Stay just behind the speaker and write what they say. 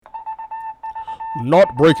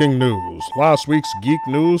Not breaking news. Last week's Geek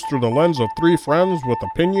news through the lens of three friends with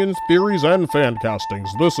opinions, theories, and fan castings.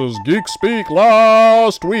 This is Geek Speak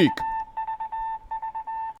Last Week.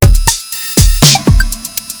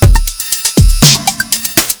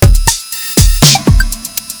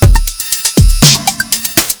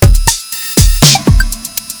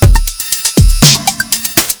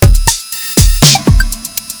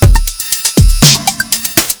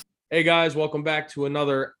 Hey guys, welcome back to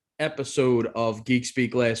another episode of Geek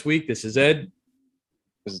Speak Last Week. This is Ed.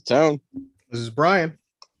 This is Tone. This is Brian.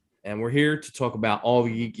 And we're here to talk about all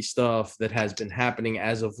the geeky stuff that has been happening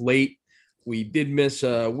as of late. We did miss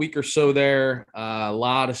a week or so there. A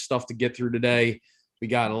lot of stuff to get through today. We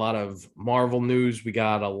got a lot of Marvel news. We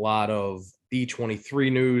got a lot of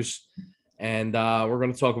D23 news. And we're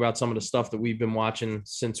going to talk about some of the stuff that we've been watching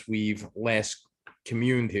since we've last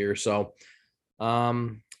communed here. So,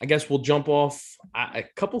 I guess we'll jump off a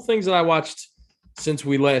couple things that I watched since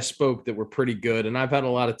we last spoke that were pretty good. And I've had a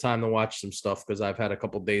lot of time to watch some stuff because I've had a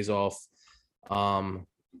couple days off.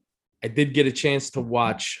 I did get a chance to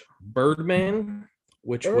watch Birdman,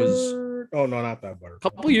 which was not that Bird. a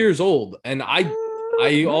couple years old. And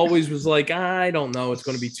I always was like, I don't know, it's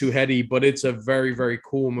going to be too heady, but it's a very, very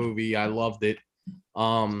cool movie. I loved it.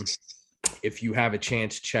 If you have a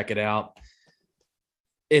chance, check it out.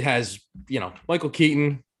 It has, Michael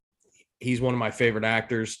Keaton. He's one of my favorite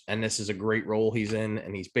actors, and this is a great role he's in,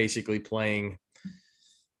 and he's basically playing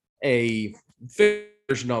a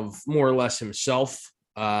version of more or less himself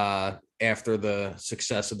after the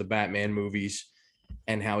success of the Batman movies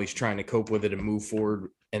and how he's trying to cope with it and move forward,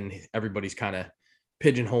 and everybody's kind of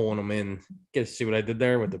pigeonholing him in. Get to see what I did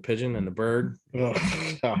there with the pigeon and the bird? Oh,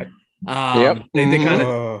 God. They kind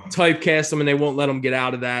of typecast him, and they won't let him get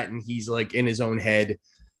out of that, and he's like in his own head.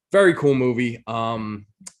 Very cool movie.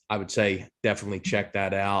 I would say definitely check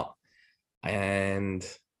that out. And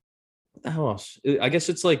what the hell else? I guess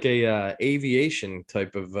it's like a aviation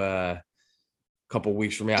type of couple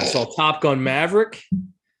weeks from now. I saw Top Gun Maverick,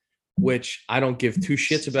 which I don't give two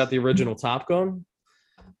shits about the original Top Gun.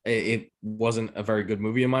 It wasn't a very good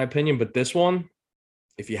movie in my opinion, but this one,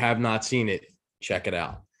 if you have not seen it, check it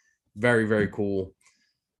out. Very, very cool.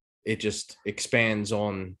 It just expands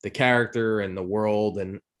on the character and the world,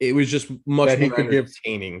 and it was just much that he more could give,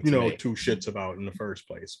 entertaining. two shits about in the first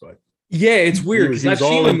place. But yeah, it's weird because he's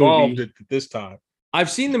all involved at this time.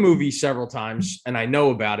 I've seen the movie several times and I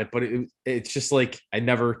know about it, but it's just like I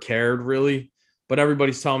never cared really. But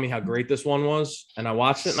everybody's telling me how great this one was, and I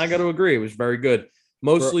watched it, and I got to agree, it was very good.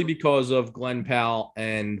 Mostly because of Glenn Powell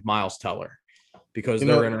and Miles Teller, because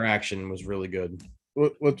their interaction was really good.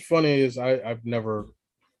 What's funny is I've never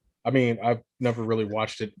really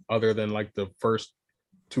watched it other than like the first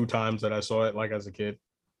two times that I saw it, like as a kid.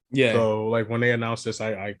 Yeah. So like when they announced this,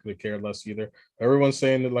 I could care less either. Everyone's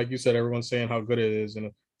saying that, like you said, everyone's saying how good it is, and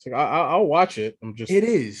it's like I'll watch it. It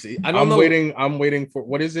is. I'm waiting. I'm waiting for,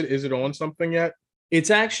 what is it? Is it on something yet? It's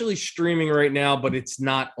actually streaming right now, but it's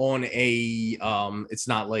not on a it's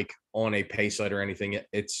not like on a pay site or anything.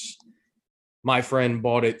 It's my friend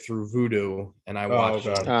bought it through Vudu, and I watched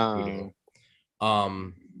it on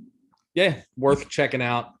Vudu. Yeah, worth checking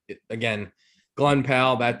out. Again, Glenn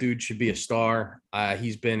Powell, that dude should be a star.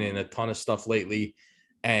 He's been in a ton of stuff lately.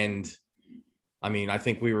 And I mean, I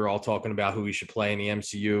think we were all talking about who he should play in the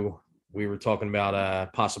MCU. We were talking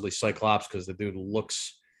about possibly Cyclops, because the dude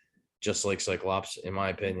looks just like Cyclops, in my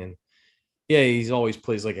opinion. Yeah, he's always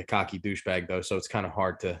plays like a cocky douchebag, though, so it's kind of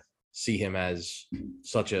hard to see him as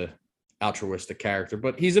such a altruistic character.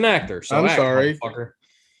 But he's an actor, so I'm sorry.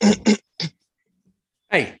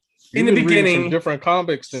 Hey. In the beginning, different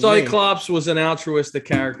comics than Cyclops was an altruistic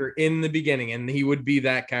character in the beginning, and he would be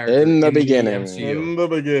that character in the beginning.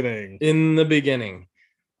 In the beginning.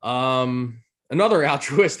 Another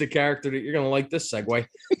altruistic character that you're gonna like this segue,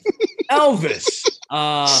 Elvis.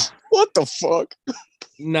 What the fuck?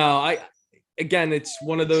 No, it's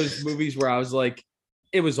one of those movies where I was like,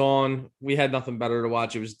 it was on. We had nothing better to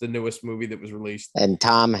watch. It was the newest movie that was released. And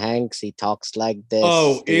Tom Hanks, he talks like this.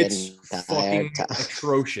 Oh, it's fucking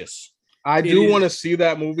atrocious. I do want to see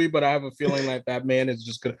that movie, but I have a feeling like that man is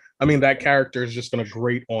just gonna. I mean, that character is just gonna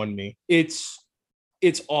grate on me. It's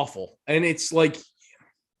awful, and it's like,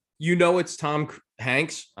 it's Tom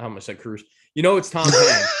Hanks. I almost said Cruise. It's Tom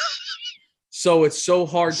Hanks. So it's so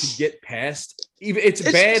hard to get past. Even it's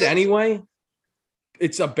bad anyway.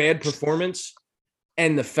 It's a bad performance.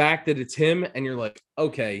 And the fact that it's him, and you're like,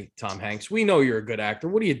 okay, Tom Hanks, we know you're a good actor.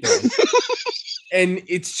 What are you doing? And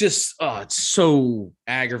it's just, it's so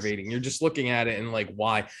aggravating. You're just looking at it and like,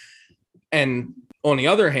 why? And on the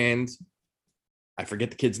other hand, I forget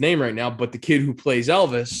the kid's name right now, but the kid who plays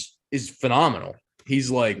Elvis is phenomenal.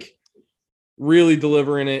 He's like really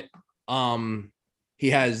delivering it. He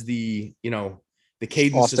has the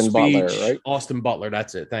cadence Austin of speech. Butler, right? Austin Butler,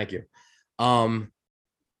 that's it. Thank you.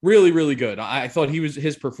 Really, really good. I thought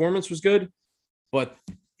his performance was good, but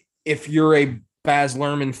if you're a Baz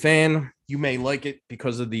Luhrmann fan, you may like it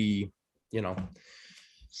because of the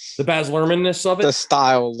Baz Luhrmann-ness of it. The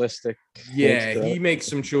stylistic. Yeah, he makes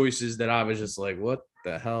some choices that I was just like, what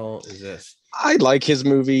the hell is this? I like his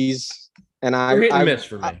movies, and They're hit and miss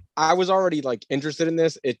for me. I was already like interested in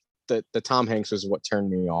this. The Tom Hanks was what turned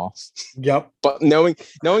me off. Yep. But knowing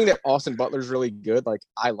that Austin Butler's really good, like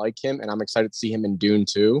I like him, and I'm excited to see him in Dune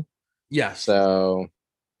too. Yes. So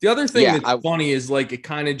the other thing that's funny is like it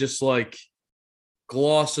kind of just like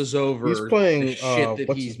glosses over he's playing the shit that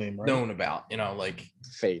what's he's his name, right? known about, like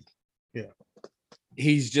Fade. Yeah.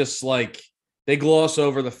 He's just like they gloss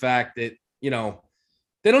over the fact that,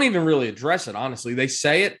 they don't even really address it, honestly. They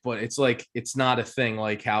say it, but it's like it's not a thing,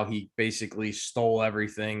 like how he basically stole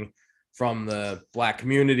everything from the Black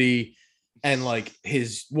community and like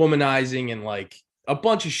his womanizing and like a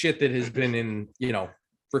bunch of shit that has been in,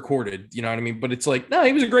 recorded, you know what I mean? But it's like, no,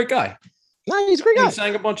 he was a great guy. No, he's a great guy. He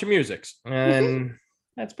sang a bunch of musics, and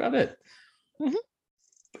that's about it. Mm-hmm.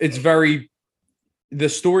 It's the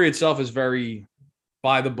story itself is very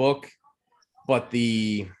by the book, but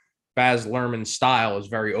the Baz Luhrmann style is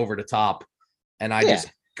very over the top, and I just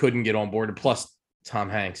couldn't get on board. And plus, Tom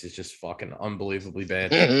Hanks is just fucking unbelievably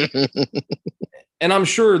bad. And I'm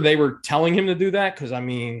sure they were telling him to do that because I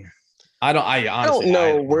mean, I honestly don't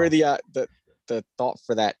know where the thought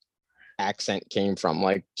for that accent came from.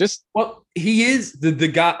 Like, just he is the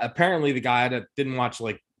guy. Apparently, the guy that didn't watch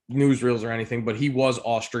like newsreels or anything, but he was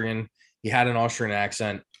Austrian. He had an Austrian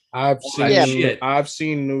accent. I've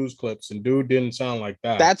seen news clips, and dude didn't sound like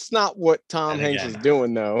that. That's not what Tom Hanks is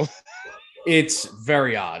doing, though. It's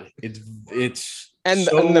very odd. It's and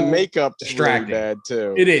the makeup's really bad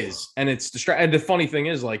too. It is, and it's distracting. And the funny thing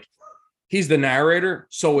is, like, he's the narrator,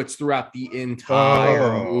 so it's throughout the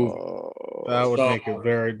entire movie.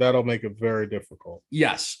 That'll make it very difficult.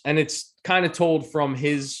 Yes, and it's kind of told from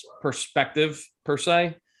his perspective per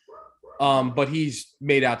se. But he's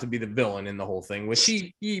made out to be the villain in the whole thing, which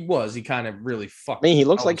he was. He kind of really fucked. I mean, he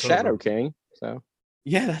looks like Shadow King. So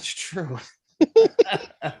yeah, that's true.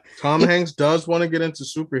 Tom Hanks does want to get into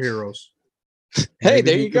superheroes. Hey,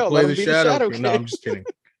 there you go. Play the Shadow King. No, I'm just kidding.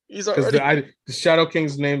 He's already the Shadow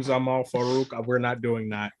King's name's Amal Farouk. We're not doing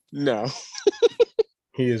that. No,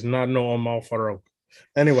 he is not no Amal Farouk.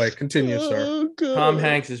 Anyway, continue, sir. God. Tom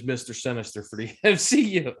Hanks is Mr. Sinister for the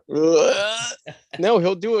MCU. No,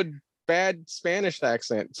 he'll do a bad Spanish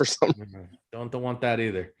accent for some. Don't want that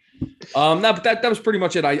either. No, but that was pretty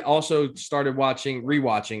much it. I also started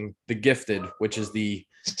rewatching The Gifted, which is the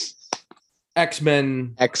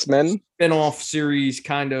X-Men spin-off series,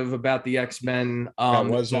 kind of about the X-Men. That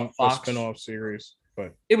wasn't a spin-off series,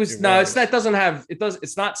 but it's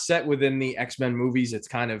not set within the X-Men movies. It's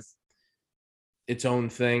kind of its own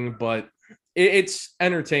thing, but it's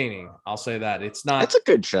entertaining. I'll say that. It's a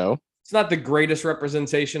good show. It's not the greatest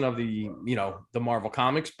representation of the Marvel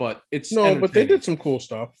comics, but it's but they did some cool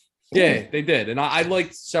stuff. Yeah, they did, and I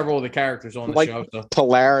liked several of the characters on the show. So.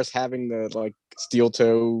 Polaris having the steel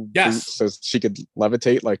toe boots so she could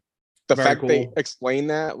levitate. Like the Very fact cool. they explain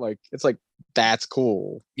that, it's that's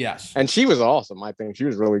cool. Yes, and she was awesome. I think she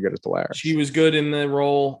was really good as Polaris. She was good in the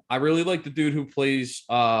role. I really like the dude who plays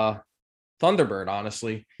Thunderbird.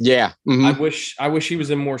 Honestly, yeah. Mm-hmm. I wish he was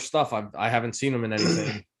in more stuff. I haven't seen him in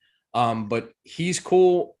anything. But he's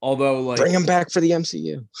cool, although bring him back for the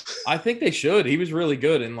MCU. I think they should. He was really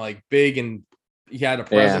good and big, and he had a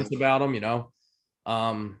presence about him,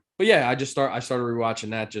 But yeah, I started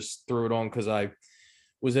rewatching that, just threw it on because I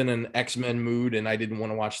was in an X-Men mood and I didn't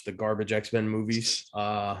want to watch the garbage X-Men movies.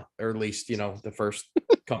 Or at least, the first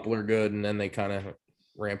couple are good and then they kind of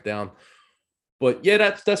ramp down. But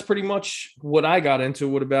yeah, that's pretty much what I got into.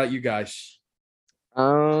 What about you guys?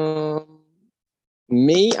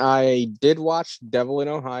 Me, I did watch Devil in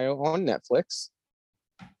Ohio on Netflix.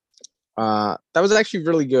 That was actually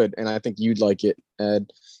really good, and I think you'd like it, Ed.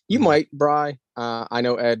 You might, Bri. I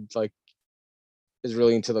know Ed is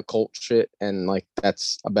really into the cult shit, and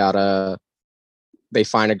that's about they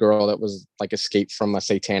find a girl that was escaped from a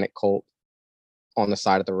satanic cult on the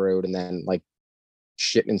side of the road, and then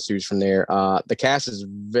shit ensues from there. The cast is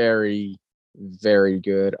very, very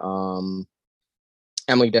good.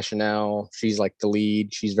 Emily Deschanel, she's the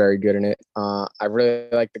lead. She's very good in it. I really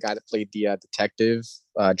like the guy that played the detective,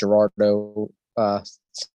 Gerardo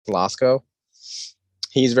Velasco.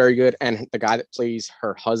 He's very good. And the guy that plays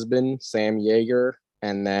her husband, Sam Yeager.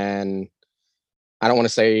 And then I don't want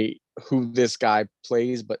to say who this guy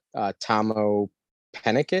plays, but Tomo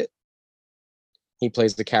Pennicott. He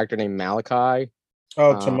plays the character named Malachi.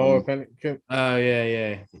 Oh, Tomoa Pennicott. Oh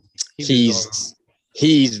yeah.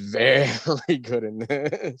 He's very good in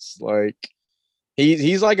this. Like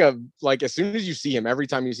he's like as soon as you see him, every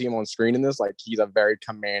time you see him on screen in this, like he's a very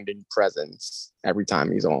commanding presence every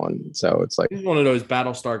time he's on. So it's like he's one of those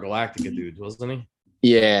Battlestar Galactica dudes, wasn't he?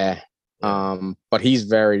 Yeah. But he's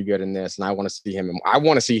very good in this, and I want to see him. I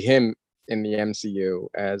want to see him in the MCU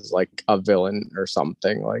as like a villain or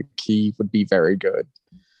something. Like he would be very good.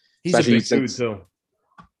 He's a big dude too.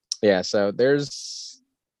 Yeah. So there's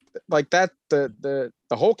like that. The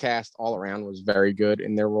whole cast all around was very good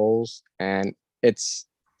in their roles, and it's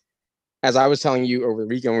as I was telling you over the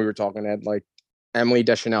weekend we were talking, Ed. Like Emily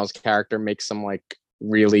Deschanel's character makes some like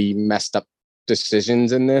really messed up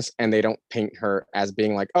decisions in this, and they don't paint her as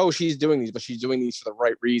being like, oh, she's doing these, but she's doing these for the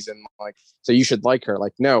right reason, like so you should like her.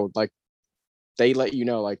 Like no, like they let you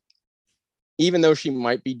know, like even though she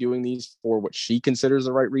might be doing these for what she considers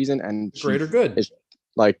the right reason, and greater good, is,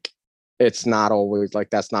 like it's not always like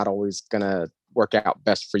that's not always gonna work out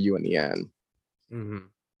best for you in the end. Mm-hmm.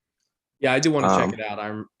 Yeah, I do want to check it out.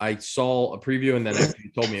 I saw a preview, and then after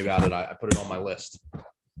you told me about it, I put it on my list.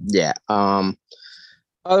 Yeah.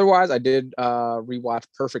 Otherwise, I did rewatch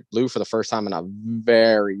Perfect Blue for the first time in a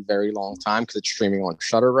very, very long time because it's streaming on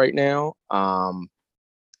Shudder right now.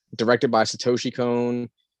 Directed by Satoshi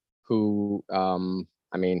Kon, who, I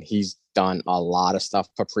mean, he's done a lot of stuff.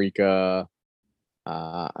 Paprika,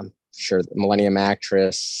 I'm sure Millennium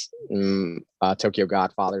Actress, Tokyo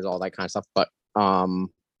Godfathers, all that kind of stuff. But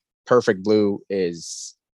Perfect Blue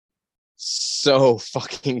is so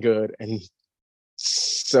fucking good and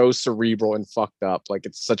so cerebral and fucked up. Like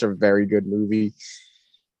it's such a very good movie.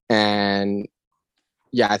 And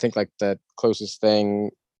yeah, I think like the closest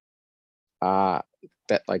thing that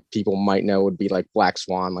like people might know would be like Black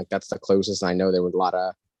Swan. Like that's the closest. And I know there were a lot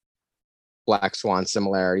of Black Swan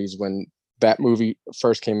similarities. When that movie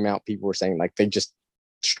first came out, people were saying like they just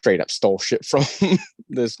straight up stole shit from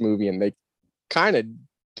this movie, and they kind of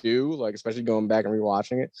do, like especially going back and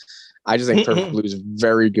rewatching it. I just think Perfect Blue is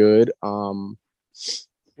very good.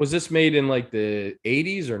 Was this made in like the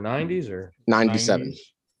 80s or 90s or 97?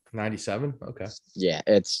 97. Okay. Yeah,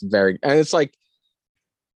 it's very, and it's like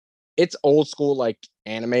it's old school like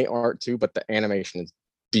anime art too, but the animation is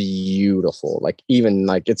beautiful. Like even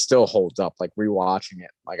like it still holds up. Like rewatching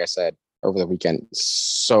it, like I said over the weekend,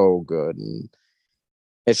 so good. And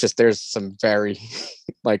it's just there's some very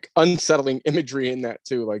like unsettling imagery in that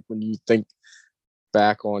too. Like when you think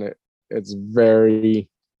back on it, it's very,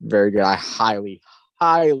 very good. I highly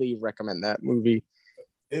recommend that movie.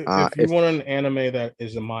 If you want an anime that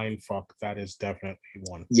is a mind fuck, that is definitely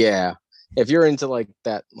one. Yeah, if you're into like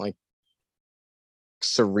that, like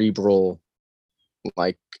cerebral,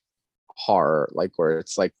 like horror, like where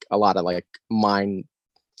it's like a lot of like mind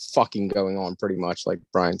fucking going on, pretty much like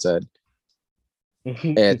Brian said.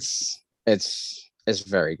 it's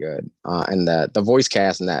very good. And the voice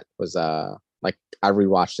cast in that was like I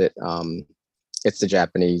rewatched it. It's the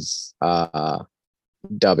Japanese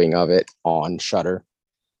dubbing of it on Shudder.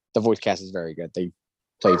 The voice cast is very good. They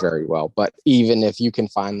play very well. But even if you can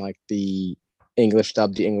find like the English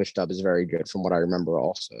dub is very good from what I remember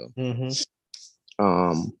also.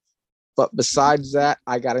 But besides that,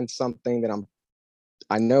 I got into something that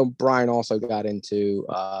I know Brian also got into.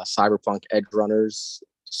 Cyberpunk Edge Runners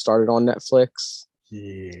started on Netflix.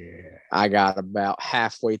 Yeah. I got about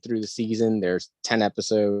halfway through the season. There's 10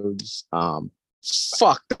 episodes.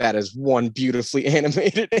 Fuck, that is one beautifully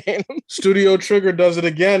animated anime. Studio Trigger does it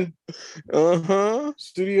again.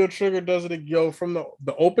 Studio Trigger does it again. From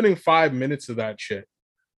the opening 5 minutes of that shit.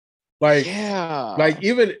 Like, yeah. Like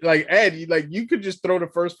even like Ed, like you could just throw the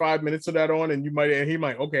first 5 minutes of that on, and he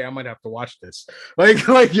might, okay, I might have to watch this. Like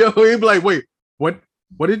yo, he'd be like, wait, what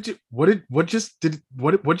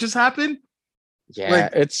just happened? Yeah,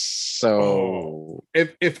 like, it's so.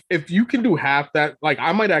 If you can do half that, like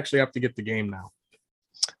I might actually have to get the game now.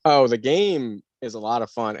 Oh, the game is a lot of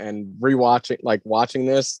fun, and watching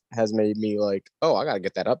this has made me like, oh, I gotta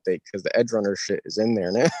get that update because the Edge Runner shit is in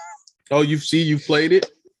there now. Oh, you played it?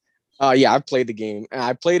 Yeah, I've played the game. And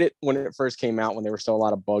I played it when it first came out, when there were still a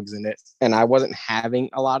lot of bugs in it, and I wasn't having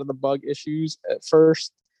a lot of the bug issues at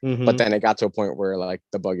first. But then it got to a point where like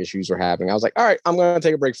the bug issues were happening. I was like, all right, I'm going to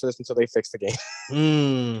take a break for this until they fix the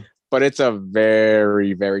game. But it's a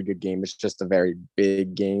very, very good game. It's just a very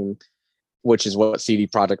big game, which is what CD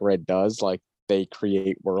Projekt Red does. Like they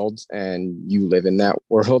create worlds and you live in that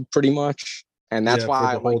world pretty much. And that's why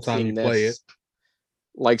I like seeing this. Play it.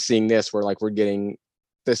 Like seeing this where like we're getting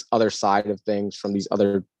this other side of things from these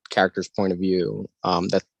other character's point of view.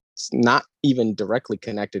 That's not even directly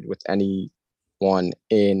connected with anyone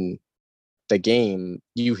in the game.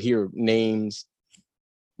 You hear names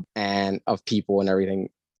and of people and everything,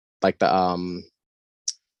 like the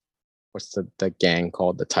what's the gang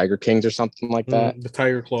called, the Tiger Kings or something like that. The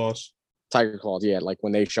Tiger Claws. Tiger Claws, yeah. Like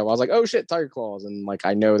when they show, I was like, oh shit, Tiger Claws, and like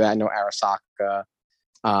I know that. I know Arasaka,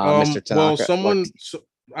 Mr. Tanaka. Well, someone, like,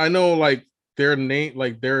 I know, like their name,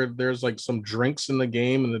 like there's like some drinks in the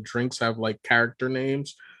game, and the drinks have like character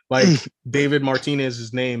names. Like David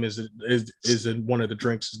Martinez's name is in one of the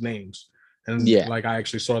drinks' names, and like I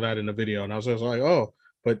actually saw that in the video, and I was just like, oh,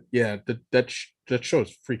 but yeah, that show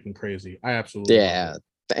is freaking crazy. I absolutely love it.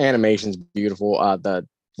 The animation's beautiful. The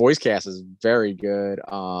voice cast is very good.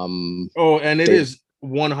 And it is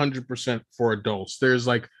 100% for adults. There's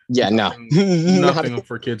like nothing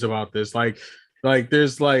for kids about this. Like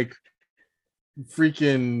there's like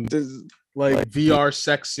freaking like VR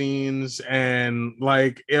sex scenes and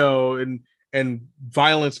like and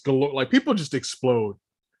violence galore. Like people just explode.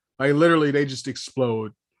 Like literally they just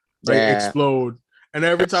explode. Like explode. And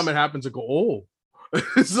every time it happens, I go, oh.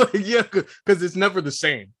 It's like, yeah, because it's never the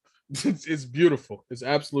same. It's beautiful. It's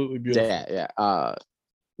absolutely beautiful. The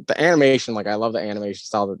animation, like I love the animation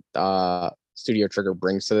style that Studio Trigger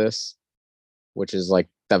brings to this, which is like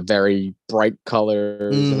the very bright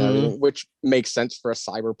colors and everything, which makes sense for a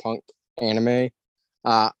cyberpunk anime.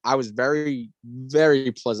 I was very,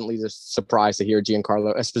 very pleasantly surprised to hear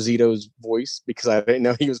Giancarlo Esposito's voice because I didn't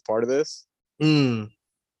know he was part of this. Is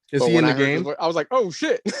he in the game? I was like, oh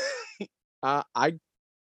shit. I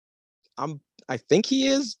think he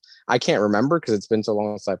is. I can't remember because it's been so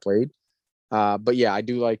long since I played. But yeah, I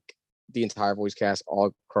do like the entire voice cast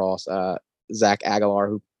all across. Zach Aguilar,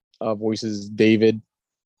 who voices David,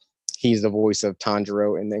 he's the voice of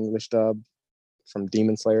Tanjiro in the English dub from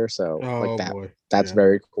Demon Slayer. So that's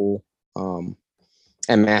very cool. And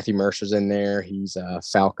Matthew Mercer's in there. He's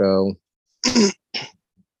Falco. So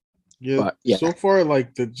far,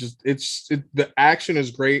 like the action is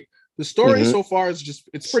great. The story so far is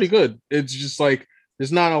it's pretty good. It's just like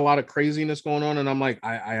there's not a lot of craziness going on, and I'm like,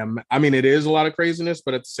 I mean, it is a lot of craziness,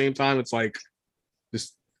 but at the same time, it's like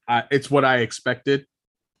this. It's what I expected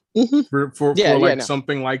for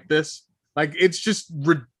something like this. Like it's just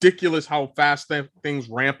ridiculous how fast things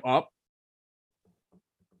ramp up.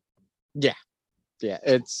 Yeah,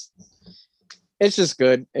 it's just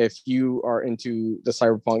good if you are into the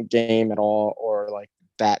cyberpunk game at all, or like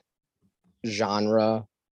that genre.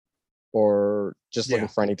 Or just looking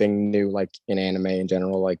for anything new, like in anime in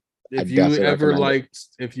general. Like if you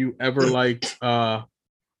ever liked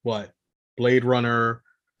what Blade Runner,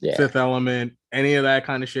 Fifth Element, any of that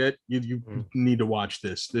kind of shit, you need to watch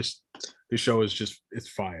this. This show is it's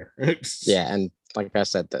fire. And like I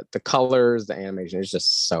said, the colors, the animation is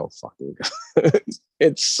just so fucking good.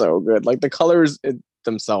 It's so good. Like the colors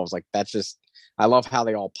themselves, like that's just, I love how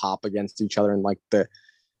they all pop against each other, and like the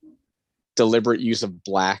deliberate use of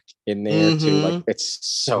black in there too. Like it's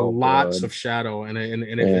so lots of shadow and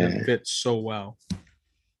it fits so well.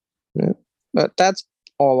 Yeah. But that's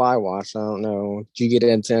all I watched. I don't know. Did you get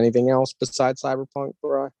into anything else besides Cyberpunk,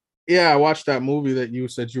 bro? Yeah, I watched that movie that you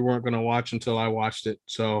said you weren't gonna watch until I watched it.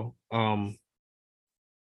 So I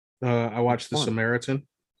watched The Samaritan.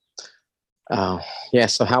 Oh yeah.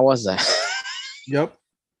 So how was that? Yep.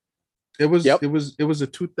 It was a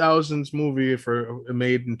 2000s movie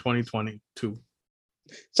made in 2022.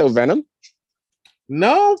 So Venom?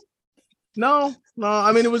 No.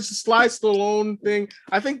 I mean, it was a Sly Stallone thing.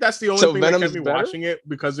 I think that's the only thing that kept me watching it,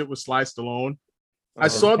 because it was Sly Stallone. I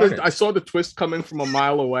saw the twist coming from a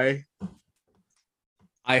mile away.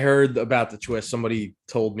 I heard about the twist. Somebody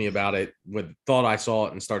told me about it, thought I saw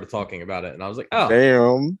it and started talking about it, and I was like, "Oh,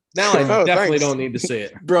 damn!" Now I definitely don't need to see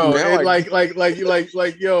it, bro. Like,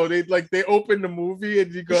 yo, they open the movie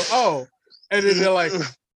and you go, "Oh," and then they're like,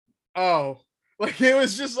 "Oh," like it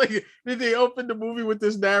was just like they opened the movie with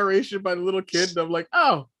this narration by the little kid, and I'm like,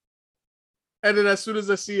 "Oh," and then as soon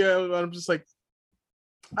as I see it, I'm just like,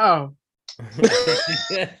 "Oh."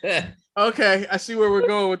 Okay, I see where we're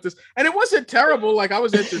going with this, and it wasn't terrible. Like I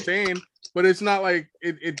was entertained, but it's not like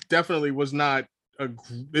it definitely was not.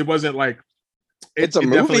 It wasn't like it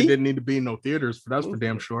definitely didn't need to be in no theaters. That's for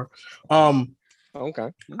damn sure.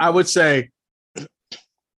 Okay, I would say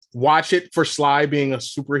watch it for Sly being a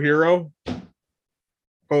superhero,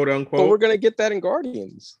 quote unquote. But we're gonna get that in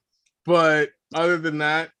Guardians. But other than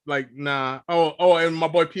that, like nah. Oh, and my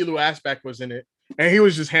boy Pilu Aspak was in it. And he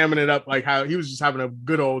was just hamming it up, like how he was just having a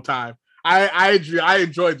good old time. I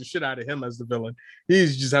enjoyed the shit out of him as the villain.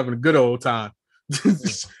 He's just having a good old time.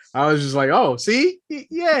 I was just like, oh, see,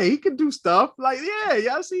 he could do stuff. Like,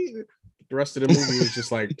 yeah, see. The rest of the movie was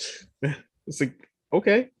just like, it's like,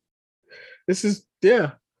 okay, this is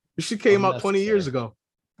This should came out 20 years ago.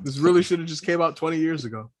 This really should have just came out 20 years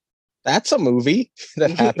ago. That's a movie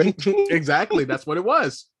that happened. Exactly, that's what it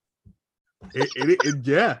was.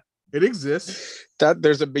 It exists. That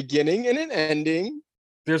there's a beginning and an ending.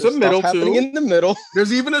 There's a middle happening too. In the middle.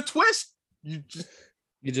 There's even a twist. You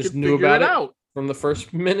just knew about it out from the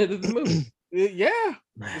first minute of the movie. Yeah,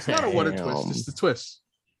 it's not what a twist. It's the twist.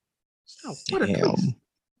 So, what a twist.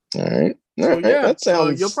 All right. Yeah, that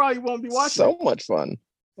sounds. You probably won't be watching. So much fun.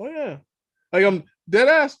 Oh yeah, like I'm dead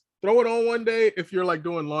ass. Throw it on one day if you're like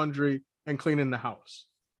doing laundry and cleaning the house.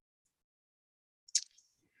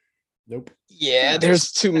 Nope. Yeah,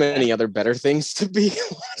 there's too many other better things to be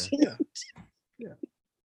watching. Yeah.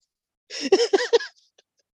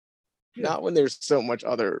 Not when there's so much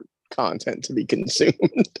other content to be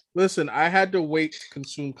consumed. Listen, I had to wait to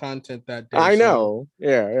consume content that day. I know.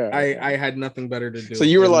 Yeah. I had nothing better to do. So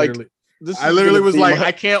you were like, I literally was like,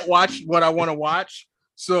 I can't watch what I want to watch,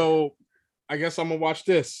 so I guess I'm gonna watch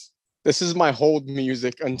this. This is my hold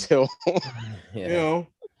music until you know.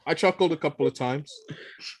 I chuckled a couple of times.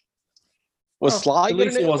 Was Sly at good?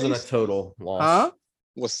 Least it wasn't a total loss. Huh?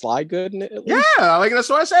 Was Sly good in it? Yeah, like that's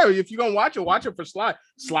what I say. If you're gonna watch it for Sly.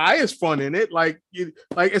 Sly is fun in it. Like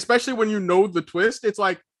especially when you know the twist, it's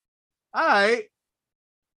like, all right,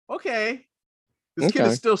 okay. This kid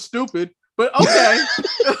is still stupid, but okay.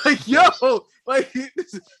 Like, yo, like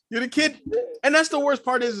you're the kid. And that's the worst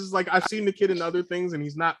part is like I've seen the kid in other things and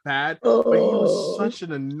he's not bad, but he was such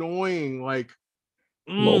an annoying, like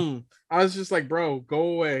I was just like, bro, go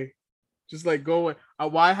away. Just like go away.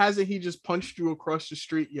 Why hasn't he just punched you across the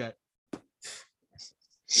street yet?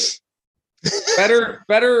 Better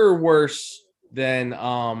or worse than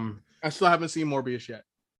I still haven't seen Morbius yet.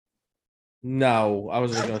 No, I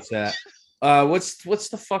wasn't gonna say that. What's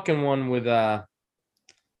the fucking one with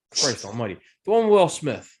Christ almighty. The one with Will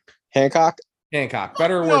Smith. Hancock.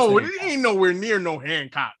 Better or worse? No, it ain't nowhere near no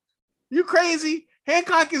Hancock. You crazy?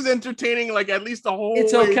 Hancock is entertaining, like at least the whole.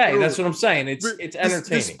 It's way okay. through. That's what I'm saying. It's entertaining,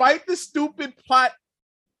 despite the stupid plot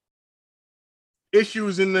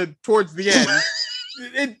issues towards the end.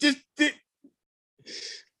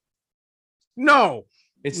 No,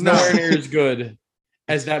 it's nowhere near as good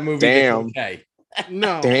as that movie. Damn. Okay.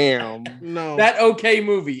 No. Damn. No. That okay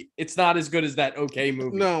movie. It's not as good as that okay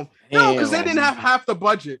movie. No, because they didn't have half the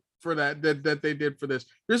budget for that they did for this.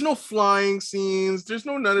 There's no flying scenes. There's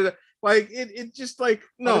none of that. Like it just like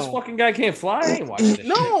no. This fucking guy can't fly. I ain't watching this.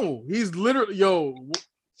 No, he's literally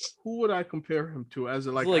who would I compare him to as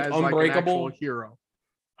a, like Unbreakable an hero?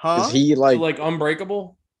 Huh? Is he like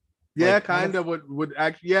Unbreakable? Yeah, like, kind of would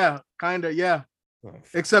act. Yeah, kind of. Yeah.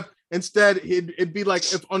 Except instead, it'd be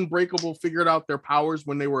like if Unbreakable figured out their powers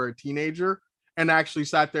when they were a teenager and actually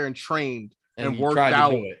sat there and trained and worked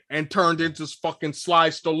out and turned into fucking Sly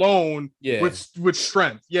Stallone with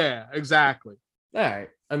strength. Yeah, exactly. All right.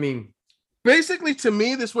 I mean, basically, to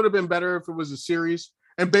me, this would have been better if it was a series,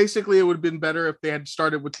 and basically, it would have been better if they had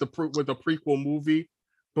started with a prequel movie.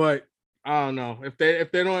 But I don't know if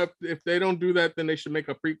they don't do that, then they should make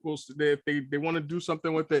a prequel. If they want to do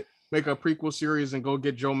something with it, make a prequel series and go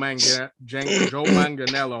get Joe Manganiello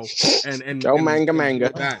and Joe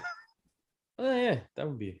Manga. That. Oh yeah, that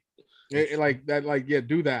would be like that. Like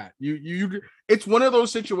do that. You. It's one of those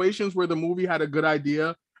situations where the movie had a good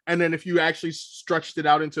idea. And then if you actually stretched it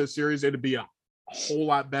out into a series, it'd be a whole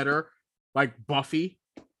lot better. Like Buffy.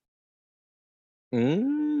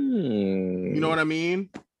 You know what I mean?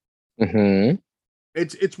 Mm-hmm.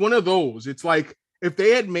 It's one of those. It's like if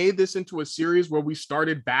they had made this into a series where we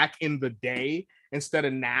started back in the day instead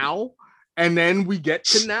of now, and then we get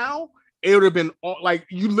to now, it would have been like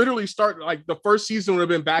you literally start like the first season would have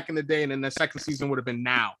been back in the day, and then the second season would have been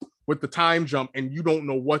now with the time jump, and you don't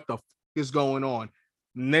know what the is going on.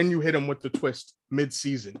 And then you hit them with the twist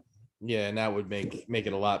mid-season. Yeah, and that would make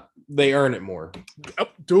it a lot. They earn it more,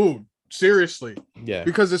 dude. Seriously, yeah.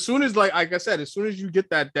 Because as soon as, like I said, as soon as you get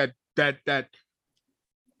that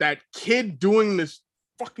kid doing this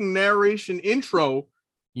fucking narration intro,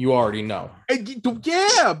 you already know.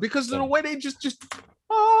 Yeah, because of the way they just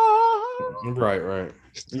right.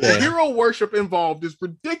 The hero worship involved is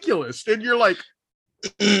ridiculous, and you're like.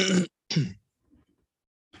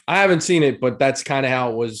 I haven't seen it, but that's kind of how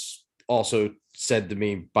it was also said to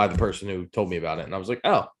me by the person who told me about it. And I was like,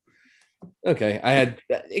 oh, okay. I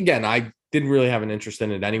didn't really have an interest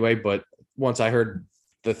in it anyway, but once I heard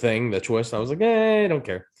the twist, I was like, I don't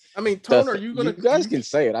care. I mean, Tone, are you gonna? You guys can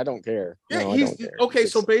say it. I don't care. Yeah, no, I don't care. Okay.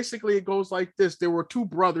 So basically, it goes like this: there were two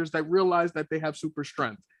brothers that realized that they have super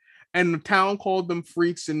strength, and the town called them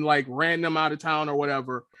freaks and like ran them out of town or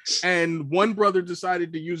whatever. And one brother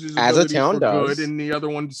decided to use his ability for good, and the other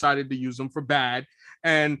one decided to use them for bad.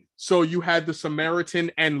 And so you had the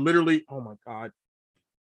Samaritan and literally, oh my god,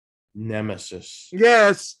 Nemesis.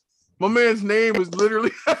 Yes, my man's name was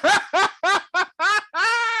literally.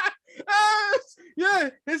 Yeah,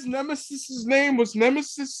 his nemesis's name was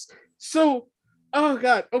Nemesis. So, oh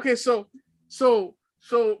god. Okay, so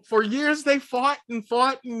for years they fought and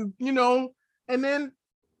and then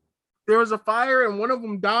there was a fire and one of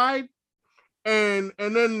them died, and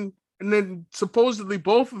then supposedly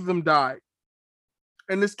both of them died.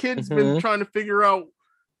 And this kid's been trying to figure out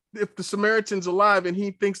if the Samaritan's alive, and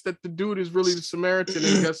he thinks that the dude is really the Samaritan,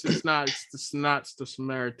 and guess it's not. It's not the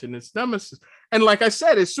Samaritan. It's Nemesis. And like I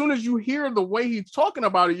said, as soon as you hear the way he's talking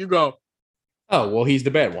about it, you go, "Oh, well, he's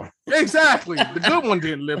the bad one." Exactly. The good one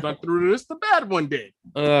didn't live up through this. The bad one did.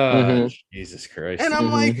 Jesus Christ. And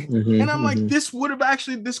I'm like, this could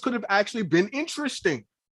have actually been interesting.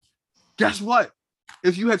 Guess what?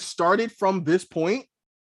 If you had started from this point,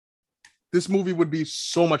 this movie would be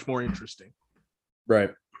so much more interesting.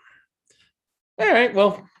 Right. All right.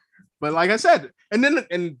 Well, but like I said,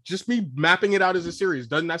 and just me mapping it out as a series,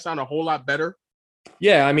 doesn't that sound a whole lot better?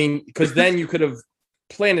 Yeah, I mean, because then you could have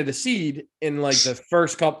planted a seed in like the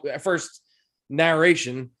first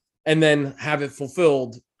narration, and then have it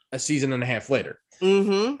fulfilled a season and a half later.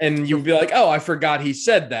 And you'd be like, "Oh, I forgot he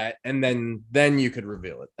said that," and then you could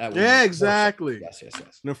reveal it. Yeah, exactly. Yes.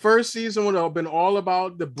 The first season would have been all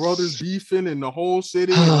about the brothers beefing in the whole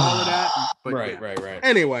city and all of that. But right.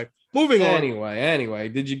 Anyway, moving on. Anyway,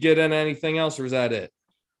 did you get in anything else, or was that it?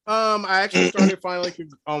 I actually started finally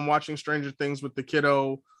watching Stranger Things with the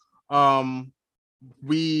kiddo.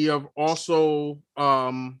 We have also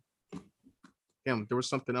there was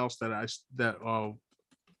something else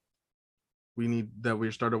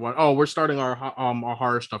we started watching. Oh, we're starting our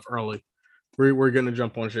horror stuff early. We're gonna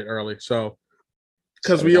jump on shit early, so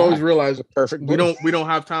because we always realize we don't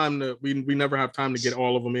have time to we never have time to get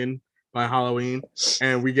all of them in by Halloween,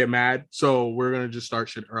 and we get mad, so we're gonna just start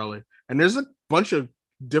shit early. And there's a bunch of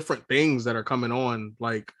different things that are coming on.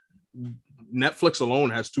 Like Netflix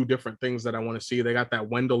alone has 2 different things that I want to see. They got that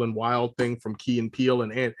Wendell and Wild thing from Key and Peele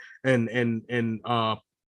and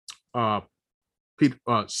Pete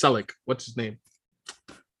Selleck. What's his name?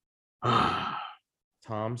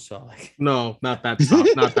 Tom Selleck. No, not that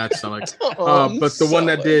Selleck. But the one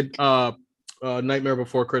that did Nightmare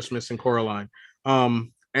Before Christmas and Coraline.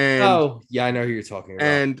 And yeah, I know who you're talking about.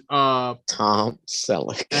 And Tom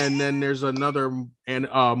Selleck. And then there's another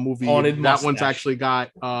movie Haunted that Mustache. one's actually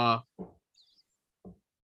got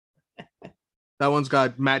that one's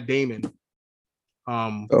got Matt Damon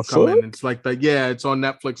coming. It's like it's on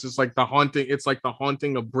Netflix. It's like the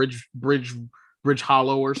haunting of Bridge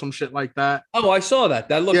Hollow or some shit like that. Oh, I saw that.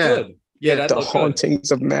 That looked good. Yeah, that the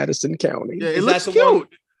hauntings of Madison County. Yeah, it looks cute.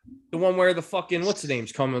 The one where the fucking what's the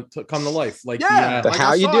names come to life? Like the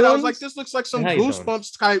How You Doing? I was like, this looks like some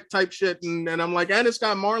Goosebumps type shit, and I'm like, and it's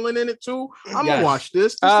got Marlon in it too. I'm gonna watch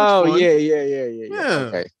this. Yeah.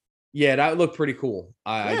 Okay. Yeah, that looked pretty cool.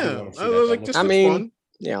 I do want to see that. I mean,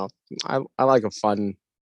 I like a fun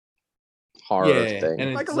horror thing,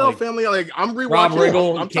 and like a little family. Like I'm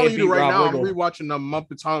rewatching. I'm telling you right now, I'm rewatching the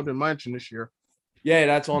Muppets Haunted Mansion this year. Yeah,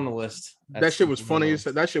 that's on the list. That shit was funny.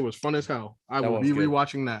 That shit was fun as hell. I will be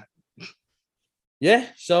rewatching that. Yeah,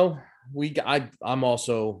 so I'm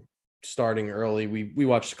also starting early. We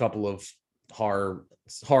watched a couple of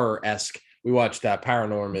horror-esque. We watched that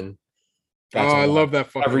Paranorman. I love that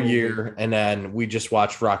fucking every movie. year, and then we just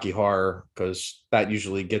watched Rocky Horror because that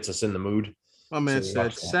usually gets us in the mood. My man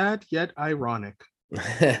said, "Sad yet ironic."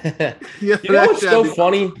 You know what's so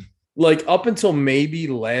funny? Like up until maybe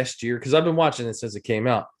last year, because I've been watching it since it came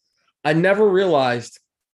out, I never realized,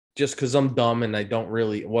 just because I'm dumb and I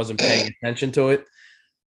wasn't paying attention to it,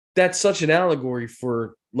 that's such an allegory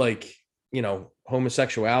for like,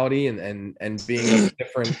 homosexuality and being of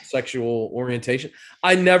different sexual orientation.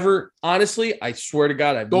 I swear to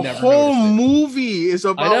God, the whole movie is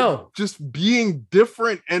about just being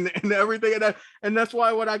different and everything. And that's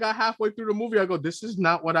why when I got halfway through the movie, I go, this is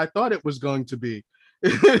not what I thought it was going to be.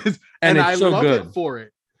 and I so love it for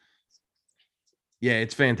it. Yeah,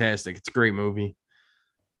 it's fantastic. It's a great movie.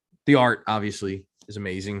 The art obviously is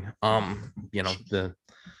amazing. The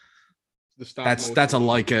that's a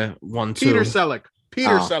Leica one too. Peter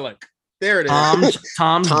Selleck. There it is.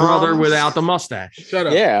 Tom's brother without the mustache. Shut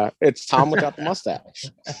up. Yeah, it's Tom without the mustache.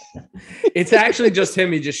 It's actually just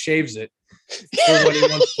him. He just shaves it. for when he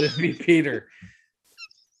wants to be Peter.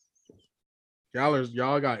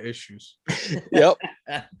 Y'all got issues. Yep.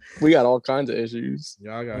 We got all kinds of issues.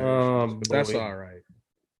 Y'all got issues, but that's all right.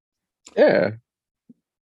 Yeah.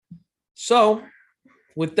 So,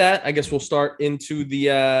 with that, I guess we'll start into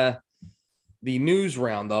the news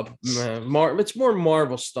roundup. It's more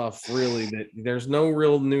Marvel stuff, really. That there's no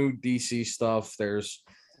real new DC stuff.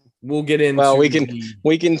 We'll get into. Well, we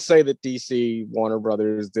can say that DC Warner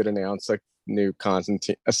Brothers did announce a new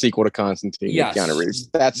Constantine, a sequel to Constantine. Yes. With Keanu Reeves.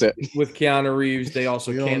 That's it. With Keanu Reeves, they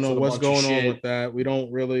also don't know what's going on with that. We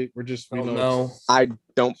don't really. We don't know. I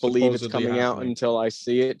don't believe it's coming out until I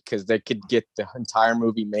see it, because they could get the entire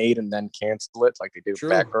movie made and then cancel it like they did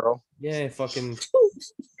with Batgirl. Yeah, fucking.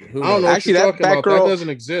 I don't know. Actually, that Batgirl doesn't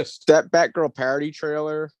exist. That Batgirl parody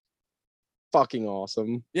trailer, fucking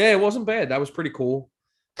awesome. Yeah, it wasn't bad. That was pretty cool.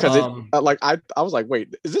 Because I was like,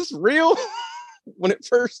 wait, is this real? When it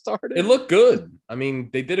first started, it looked good. I mean,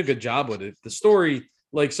 they did a good job with it. The story,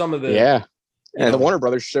 like some of the the Warner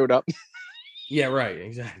Brothers showed up. Yeah, right,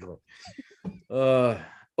 exactly.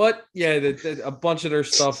 But yeah, a bunch of their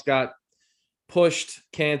stuff got pushed,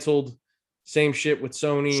 canceled. Same shit with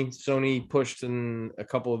Sony. Sony pushed in a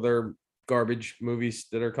couple of their garbage movies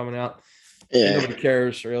that are coming out. Yeah, nobody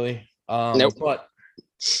cares really. Nope. But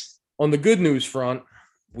on the good news front,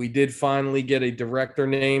 we did finally get a director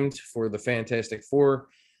named for the Fantastic Four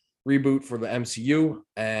reboot for the MCU,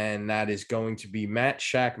 and that is going to be Matt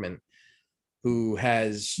Shakman, who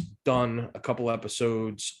has done a couple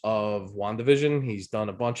episodes of WandaVision. He's done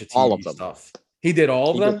a bunch of TV stuff. He did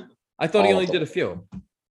all of them? I thought he only did a few.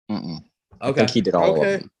 Okay. I think he did all of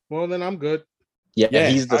them. Well, then I'm good. Yeah,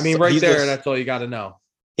 that's all you got to know.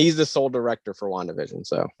 He's the sole director for WandaVision,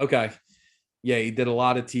 so. Okay. Yeah, he did a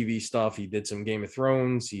lot of TV stuff. He did some Game of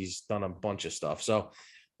Thrones. He's done a bunch of stuff. So,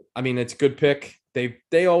 I mean, it's a good pick.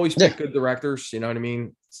 They always pick good directors. You know what I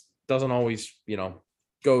mean? It doesn't always,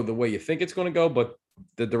 go the way you think it's going to go, but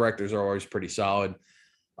the directors are always pretty solid.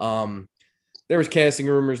 There was casting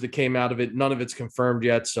rumors that came out of it. None of it's confirmed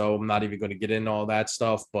yet, so I'm not even going to get into all that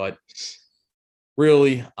stuff. But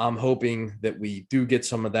really, I'm hoping that we do get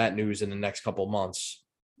some of that news in the next couple of months.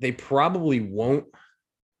 They probably won't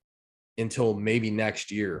until maybe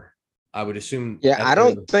next year, I would assume. Yeah, I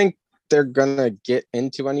don't think they're gonna get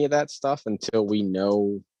into any of that stuff until we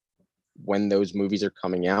know when those movies are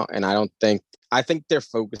coming out. And I think they're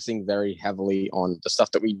focusing very heavily on the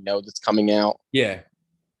stuff that we know that's coming out. Yeah.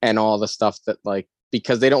 And all the stuff that, like,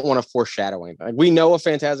 because they don't want to foreshadow anything. Like, we know a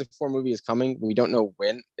Fantastic Four movie is coming. We don't know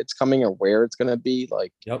when it's coming or where it's gonna be.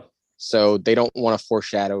 Like, yep. So they don't want to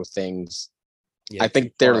foreshadow things. Yeah, I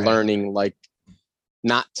think they're learning, like,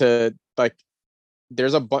 not to, like,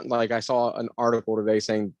 there's a bunch, like, I saw an article today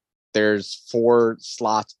saying there's 4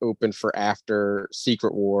 slots open for after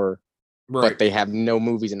Secret War, but they have no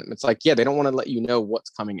movies in them. It's like, yeah, they don't want to let you know what's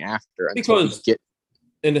coming after until because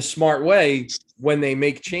in a smart way, when they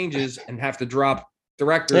make changes and have to drop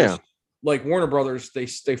directors, like Warner Brothers, they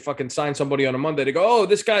fucking sign somebody on a Monday to go, oh,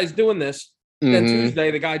 this guy's doing this. Then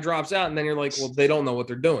Tuesday the guy drops out, and then you're like, well, they don't know what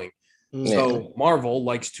they're doing. So Marvel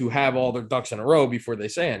likes to have all their ducks in a row before they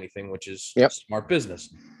say anything, which is smart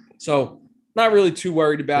business. So not really too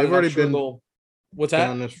worried about it. They've already been what's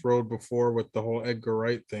down this road before with the whole Edgar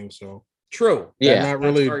Wright thing. So true. Yeah, not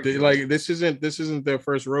really like this isn't their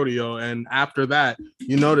first rodeo. And after that,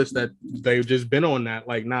 you notice that they've just been on that.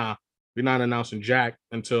 Like, nah, we're not announcing Jack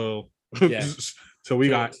until so we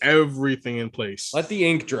got everything in place. Let the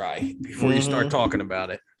ink dry before you start talking about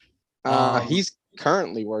it. He's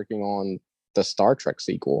currently working on the Star Trek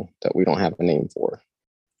sequel that we don't have a name for.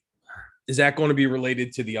 Is that going to be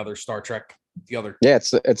related to the other Star Trek? Yeah,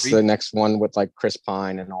 it's the next one with, like, Chris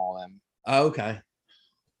Pine and all them. Oh, okay.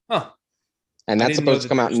 Huh. And that's supposed to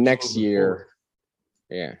come out next year.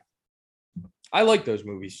 Yeah. I like those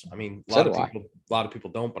movies. I mean, a lot of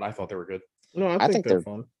people don't, but I thought they were good. No, I think they're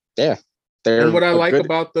fun. Yeah. And what I like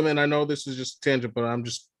about them, and I know this is just a tangent, but I'm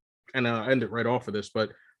just kind of end it right off of this, but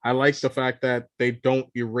I like the fact that they don't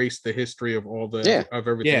erase the history of all of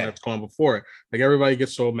everything that's gone before it. Like, everybody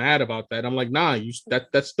gets so mad about that. I'm like, nah,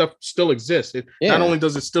 that stuff still exists. Not only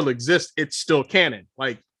does it still exist, it's still canon.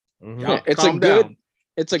 Like,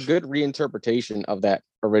 it's a good reinterpretation of that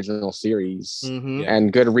original series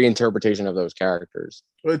and good reinterpretation of those characters.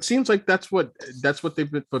 Well, it seems like that's what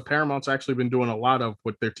they've been, but Paramount's actually been doing a lot of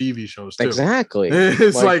with their TV shows too. Exactly.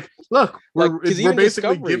 It's like look, we're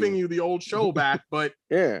basically giving you the old show back, but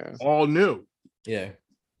all new. Yeah.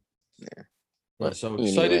 So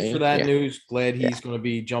excited for that news. Glad he's going to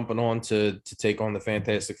be jumping on to take on the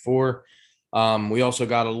Fantastic Four. We also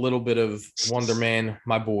got a little bit of Wonder Man,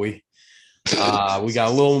 my boy. We got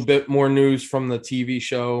a little bit more news from the TV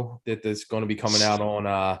show that is going to be coming out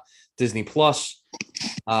on Disney Plus.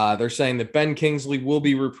 They're saying that Ben Kingsley will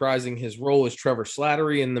be reprising his role as Trevor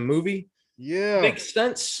Slattery in the movie. Yeah, makes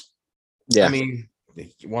sense. Yeah, I mean,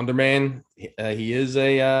 Wonder Man, he is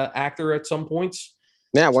a actor at some points.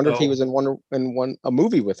 Yeah, I wonder if he was in a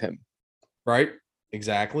movie with him. Right,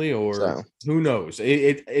 exactly, or who knows?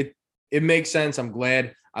 It makes sense. I'm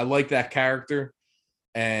glad. I like that character,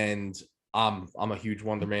 and I'm a huge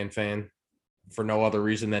Wonder Man fan for no other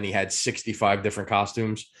reason than he had 65 different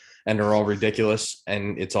costumes, and they're all ridiculous,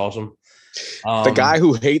 and it's awesome. The guy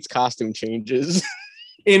who hates costume changes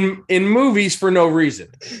in movies for no reason.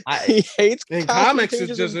 He hates in comics.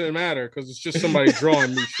 It doesn't matter because it's just somebody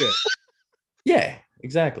drawing new shit. Yeah,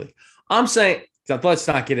 exactly. I'm saying, let's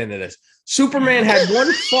not get into this. Superman had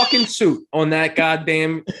one fucking suit on that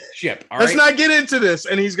goddamn ship. All right? Let's not get into this,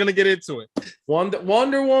 and he's gonna get into it.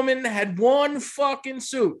 Wonder Woman had one fucking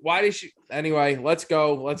suit. Why did she? Anyway, let's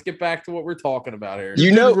go. Let's get back to what we're talking about here.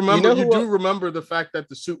 You do remember the fact that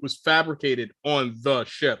the suit was fabricated on the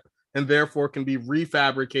ship and therefore can be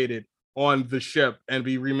refabricated on the ship and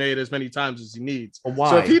be remade as many times as he needs. Why?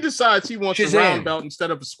 So if he decides he wants a round belt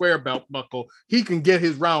instead of a square belt buckle, he can get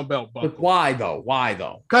his round belt buckle. But why though? Why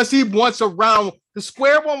though? Because he wants a round. The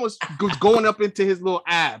square one was going up into his little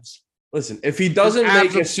abs. Listen, if he doesn't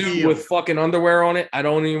make a suit with fucking underwear on it, I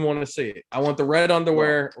don't even want to see it. I want the red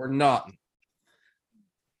underwear or nothing.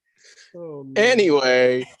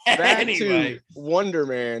 Anyway, back to Wonder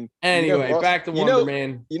Man. Anyway, back to Wonder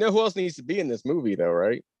Man. You know who else needs to be in this movie, though,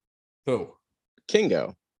 right? Who?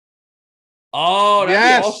 Kingo. Oh,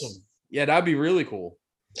 that'd be awesome. Yeah, that'd be really cool.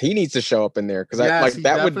 He needs to show up in there because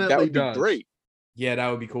that would be great. Yeah, that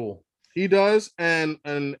would be cool. He does, and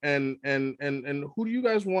who do you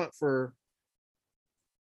guys want for?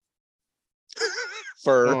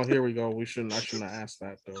 Oh, here we go. I shouldn't have asked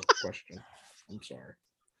that question. I'm sorry.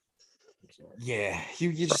 Yeah,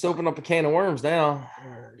 you just open up a can of worms now.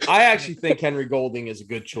 I actually think Henry Golding is a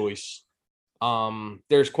good choice.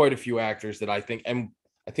 There's quite a few actors that I think, and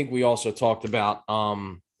I think we also talked about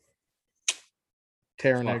Taron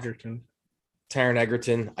Egerton. Taron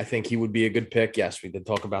Egerton, I think he would be a good pick. Yes, we did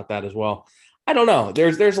talk about that as well. I don't know.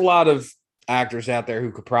 There's a lot of actors out there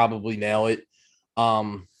who could probably nail it.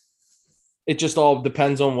 It just all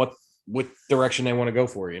depends on what direction they want to go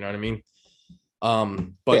for. You know what I mean?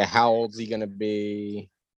 But yeah, how old's he gonna be?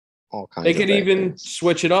 All kinds. They could even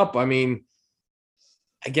switch it up. I mean,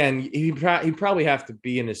 again, he'd probably have to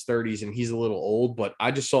be in his 30s, and he's a little old. But I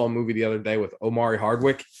just saw a movie the other day with Omari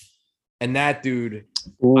Hardwick, and that dude,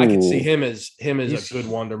 I could see him as a good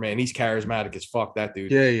Wonder Man. He's charismatic as fuck. That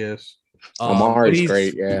dude. Yeah, he is. Omari's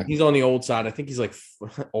great. Yeah, he's on the old side. I think he's like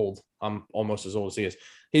old. I'm almost as old as he is.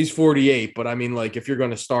 He's 48, but I mean, like, if you're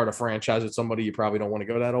going to start a franchise with somebody, you probably don't want to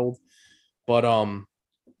go that old. But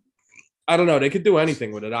I don't know. They could do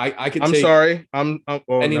anything with it. I could. I'm sorry.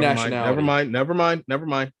 Any nationality. Never mind.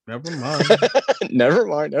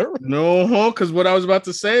 No, because what I was about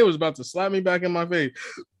to say was about to slap me back in my face.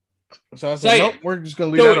 So I said, nope, we're just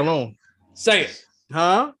gonna leave that alone. Say it.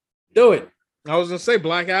 Huh? Do it. I was gonna say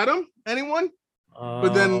Black Adam. Anyone?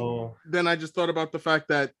 But then I just thought about the fact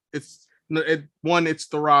that it's The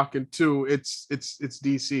Rock, and two, it's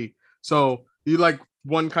DC. So you like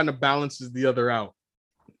one kind of balances the other out.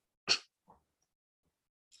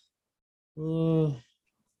 You're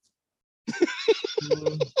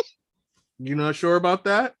not sure about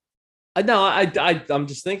that? No, I'm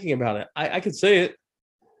just thinking about it. I could say it,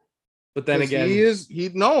 but then again,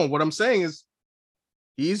 what I'm saying is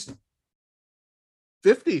he's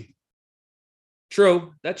 50.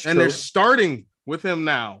 True, that's true. And they're starting with him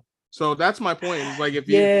now, so that's my point. It's like if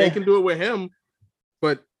they can do it with him,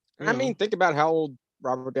 but I mean, think about how old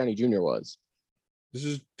Robert Downey Jr. was.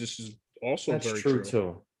 This is also that's very true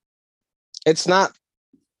too. It's not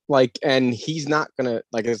like, and he's not gonna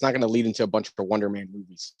it's not gonna lead into a bunch of Wonder Man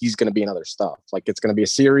movies. He's gonna be in other stuff. Like, it's gonna be a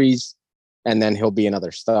series, and then he'll be in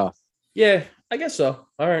other stuff. Yeah, I guess so.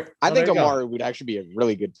 All right. I think Omari would actually be a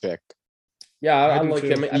really good pick. Yeah, I like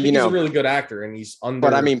him. I think he's a really good actor, and he's under.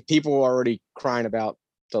 But I mean, people are already crying about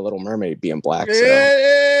the Little Mermaid being black. So.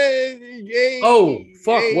 Oh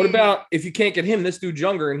fuck! What about if you can't get him? This dude's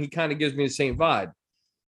younger, and he kind of gives me the same vibe.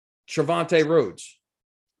 Trevante Rhodes,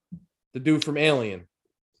 the dude from Alien.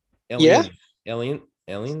 Alien.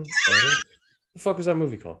 The fuck is that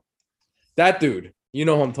movie called? That dude. You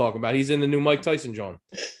know who I'm talking about. He's in the new Mike Tyson John.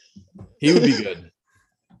 He would be good.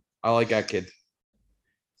 I like that kid.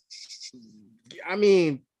 I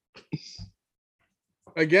mean,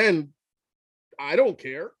 again, I don't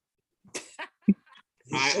care.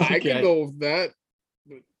 I can go with that.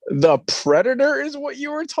 The Predator is what you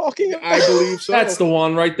were talking about? I believe so. That's the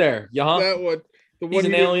one right there. Yeah. That one. The He's one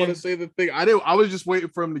an he didn't alien. want to say the thing. I was just waiting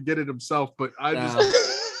for him to get it himself, but I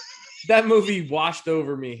just that movie washed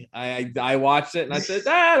over me. I watched it and I said,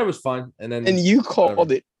 that was fun. And then you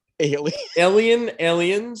called it Alien.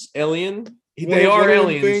 Aliens. They are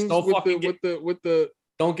aliens. Don't fucking with the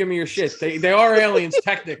don't give me your shit. They are aliens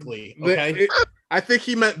technically. Okay. I think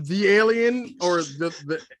he meant the alien or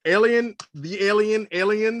the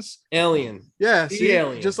aliens. Alien. Yeah, the see,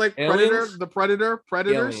 alien. just like aliens?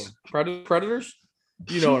 Predators. Predators.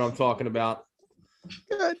 You know what I'm talking about.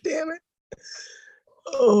 God damn it.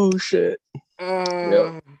 Oh shit.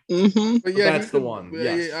 But yeah, that's the one.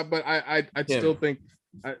 Yes. Yeah, but I still think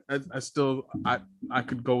I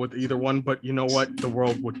could go with either one, but you know what? The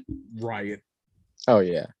world would riot. Oh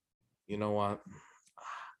yeah. You know what?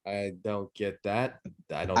 I don't get that.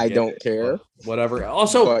 I don't care. Whatever.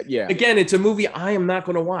 Also, but yeah. Again, it's a movie I am not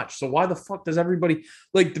going to watch. So why the fuck does everybody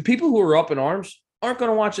like the people who are up in arms aren't going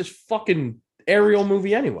to watch this fucking Ariel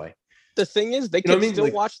movie anyway? The thing is, they can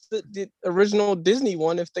still watch the original Disney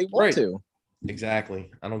one if they want to.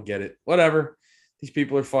 Exactly. I don't get it. Whatever. These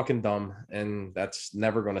people are fucking dumb, and that's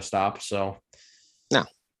never going to stop. So, no.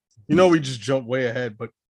 You know, we just jumped way ahead,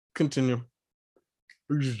 but continue.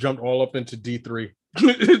 We just jumped all up into D3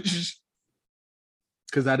 because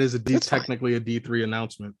that is technically a D3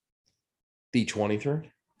 announcement.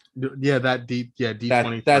 D23. Yeah, that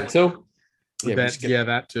D23. That too.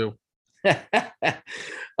 That too.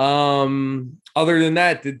 Other than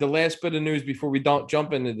that, the last bit of news before we don't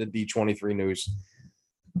jump into the D23 news,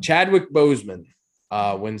 Chadwick Boseman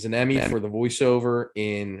wins an Emmy for the voiceover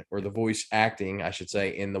or the voice acting, I should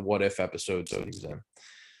say, in the What If episodes that he was in.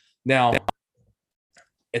 Now,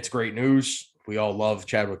 it's great news. We all love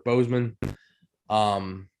Chadwick Boseman,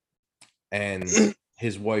 and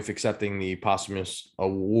his wife accepting the posthumous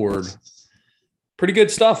award. Pretty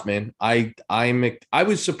good stuff, man. I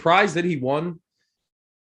was surprised that he won,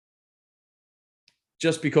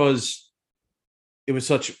 just because it was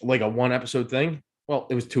such like a one episode thing. Well,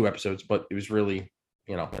 it was 2 episodes, but it was really,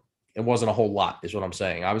 it wasn't a whole lot, is what I'm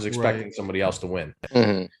saying. I was expecting somebody else to win,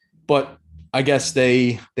 but I guess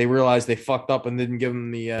they realized they fucked up and didn't give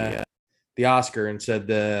him the Oscar and said,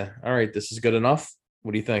 "All right, this is good enough."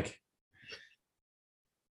 What do you think?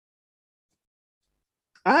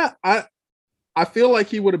 I feel like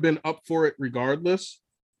he would have been up for it regardless,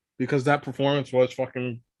 because that performance was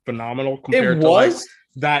fucking phenomenal compared to like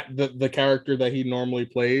the character that he normally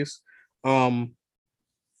plays. But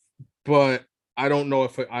I don't know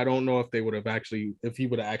if they would have if he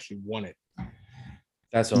would have actually won it.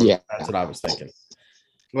 That's what I was thinking.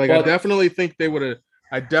 Like, I definitely think they would have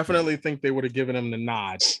given him the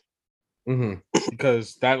nod.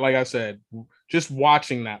 Because that, like I said, just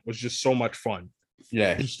watching that was just so much fun.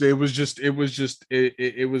 Yeah, it was just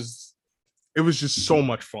so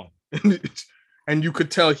much fun, and you could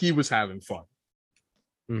tell he was having fun.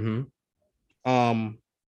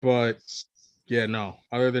 But yeah, no.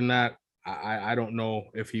 Other than that, I don't know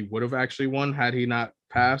if he would have actually won had he not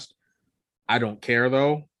passed. I don't care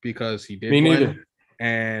though, because he did win,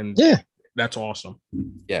 and that's awesome.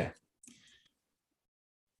 Yeah,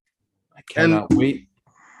 I cannot wait.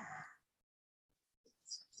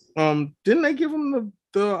 Didn't they give him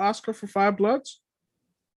the Oscar for Five Bloods?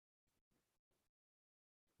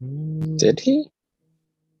 Did he? I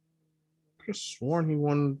could have sworn he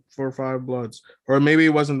won for Five Bloods, or maybe it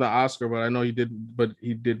wasn't the Oscar, but I know he did. But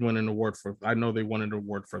he did win an award for. I know they won an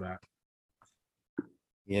award for that.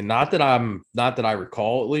 Yeah, not that I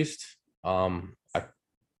recall, at least.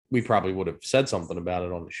 We probably would have said something about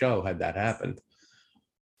it on the show had that happened.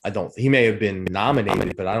 He may have been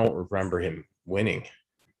nominated, but I don't remember him winning.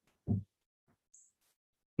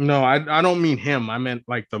 No, I don't mean him. I meant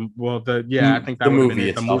like I think that the movie.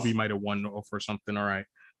 Movie the movie might have won for something. All right,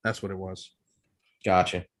 that's what it was.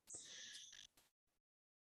 Gotcha.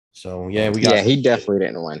 So yeah, he definitely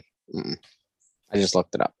didn't win. I just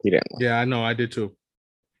looked it up. He didn't win. Yeah, I know. I did too.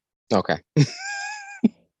 Okay.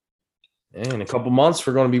 In a couple months,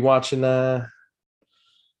 we're going to be watching Wakanda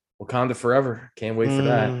Forever. Can't wait for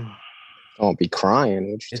that. Don't be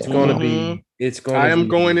crying. It's going to be. I am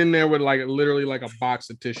going in there with literally like a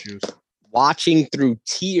box of tissues, watching through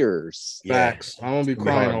tears. Facts. I'm gonna be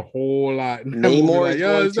crying a whole lot. Namor is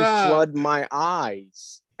going to flood my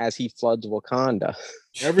eyes as he floods Wakanda.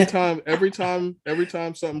 Every time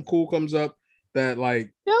something cool comes up that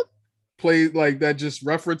play that just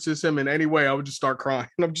references him in any way, I would just start crying.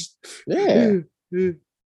 I'm just I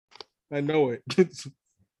know it.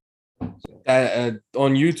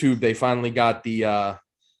 On YouTube, they finally got the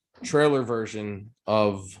trailer version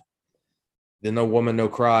of the No Woman No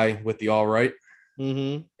Cry with the All Right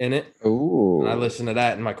in it. Ooh. And I listen to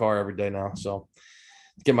that in my car every day now. So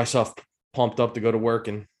get myself pumped up to go to work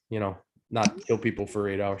and, not kill people for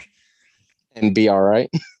 8 hours. And be all right.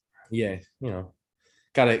 Yeah,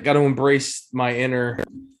 gotta embrace my inner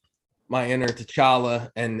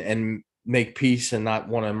T'Challa and make peace and not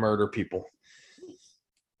want to murder people.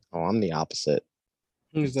 Oh, I'm the opposite.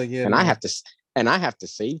 He's like, yeah, and I have to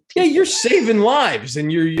save people. Yeah, you're saving lives,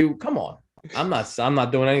 and you come on. I'm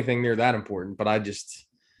not doing anything near that important, but I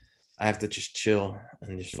have to just chill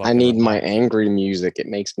and just. I need my angry music. It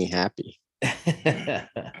makes me happy.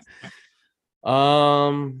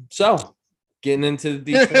 So getting into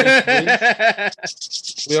the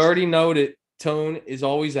D23, we already know that Tone is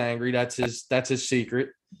always angry. That's his secret,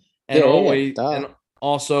 and and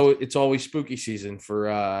also it's always spooky season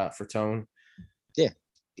for Tone. Yeah,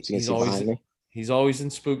 he's always in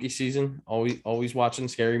spooky season. Always watching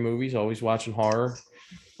scary movies. Always watching horror.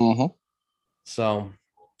 So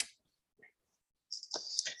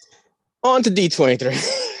on to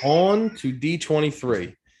D23. On to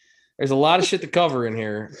D23. There's a lot of shit to cover in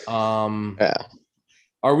here. Yeah.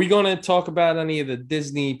 Are we going to talk about any of the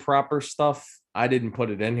Disney proper stuff? I didn't put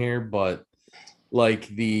it in here, but like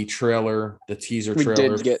the trailer, the teaser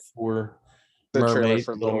trailer did get for the trailer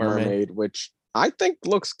for Little Mermaid, which I think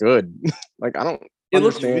looks good. Like I don't.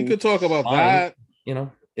 We could talk about that.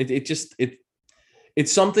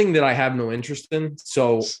 It's something that I have no interest in,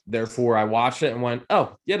 so therefore I watched it and went,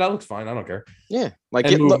 "Oh, yeah, that looks fine. I don't care." Yeah, like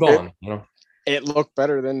and moved on. It looked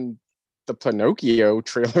better than the Pinocchio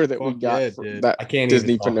trailer that we got for that I can't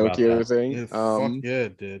Disney even Pinocchio thing.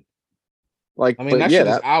 It did. Like, I mean, that shit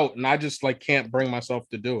is out, and I just like can't bring myself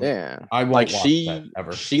to do it. Yeah, I won't watch that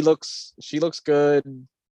ever. She looks good.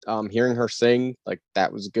 Hearing her sing, like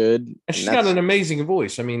that was good. And she's got an amazing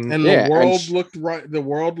voice. I mean, and the world looked right. The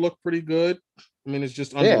world looked pretty good. I mean, it's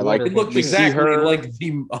just underwater. Like it looked exactly like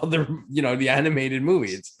the other, the animated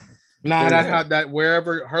movie. It's that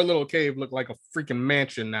wherever her little cave looked like a freaking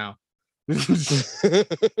mansion now.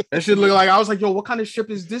 That should look like, I was like, yo, what kind of ship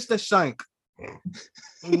is this that sank?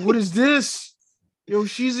 What is this? Yo,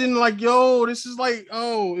 she's in like, yo, this is like,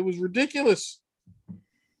 oh, it was ridiculous.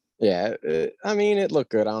 Yeah, I mean, it looked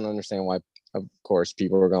good. I don't understand why, of course,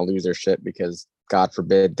 people are going to lose their shit because, God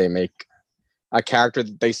forbid, they make a character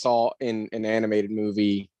that they saw in an animated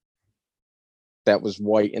movie that was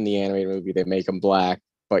white in the animated movie. They make him black,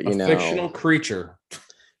 but fictional creature.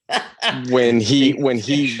 when he wrote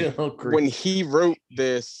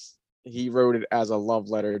this, he wrote it as a love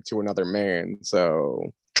letter to another man.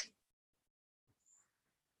 So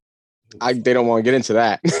they don't want to get into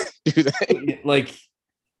that, do they? Like,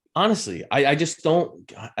 honestly, I just don't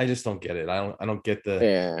get it. I don't get the.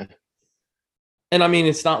 Yeah. And I mean,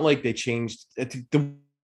 it's not like they changed. The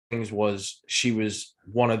things was she was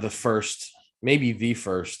one of the first, maybe the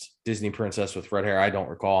first Disney princess with red hair. I don't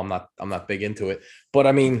recall. I'm not big into it, but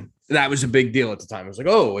I mean, that was a big deal at the time. It was like,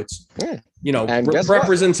 oh, it's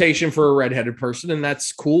representation for a redheaded person, and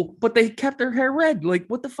that's cool. But they kept her hair red. Like,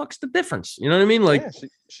 what the fuck's the difference? You know what I mean? Like,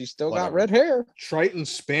 she still got red hair. Triton's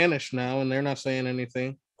Spanish now, and they're not saying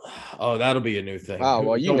anything. Oh, that'll be a new thing. Oh,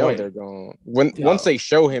 well, they're going once they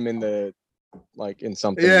show him in the. Like in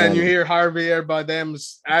something, and you hear Javier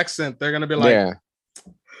Bardem's accent, they're gonna be like,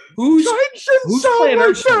 "Who's playing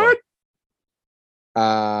Ursula?"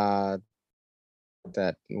 Why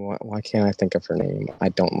can't I think of her name? I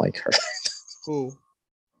don't like her. Who?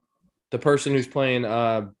 The person who's playing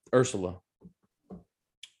Ursula.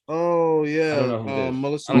 Oh yeah, I don't know who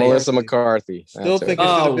Melissa McCarthy. Still think.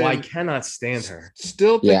 I cannot stand her.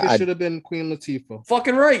 Still think it should have been Queen Latifah.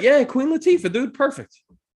 Fucking right, yeah, Queen Latifah, dude, perfect.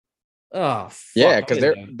 Oh, fuck. Yeah, because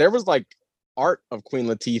there was like art of Queen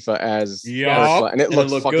Latifah as Ursula, and it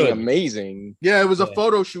looked fucking good. Amazing. Yeah, it was a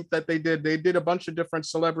photo shoot that they did. They did a bunch of different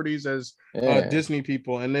celebrities as Disney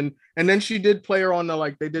people, and then she did play her on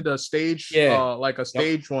they did a stage, like a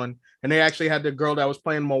stage one, and they actually had the girl that was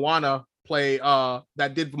playing Moana play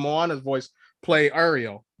that did Moana's voice play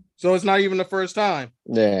Ariel. So it's not even the first time.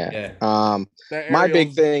 Yeah. My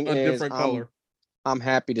big thing is different color. I'm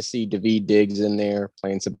happy to see Daveed Diggs in there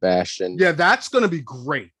playing Sebastian. Yeah, that's gonna be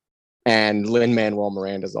great. And Lin-Manuel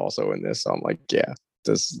Miranda's also in this, so I'm like, yeah,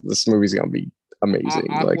 this movie's gonna be amazing.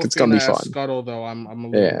 It's gonna be fun. Scuttle though, I'm a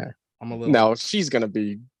little. No, she's gonna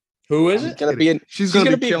be. Who is it? She's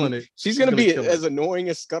gonna be killing it. She's gonna be as annoying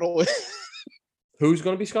as Scuttle. Who's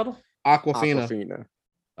gonna be Scuttle? Awkwafina.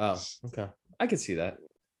 Oh, okay. I can see that.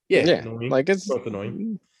 Yeah, annoying. Like it's both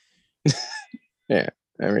annoying. Yeah,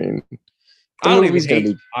 I mean. I don't even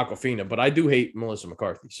hate Awkwafina, but I do hate Melissa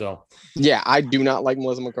McCarthy. So yeah, I do not like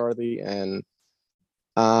Melissa McCarthy, and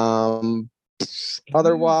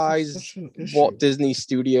Otherwise, Walt Disney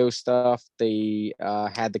Studio stuff. They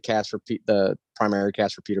had the primary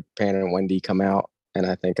cast for Peter Pan and Wendy come out, and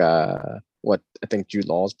I think Jude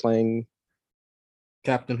Law's playing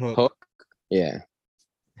Captain Hook. Yeah.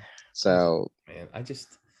 So man, I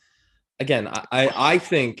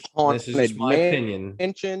think this is just my opinion.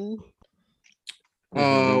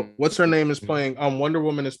 What's her name is playing? Wonder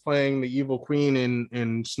Woman is playing the evil queen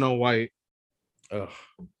in Snow White. Ugh.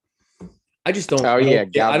 I just don't. I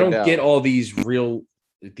don't get all these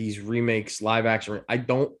remakes, live action. I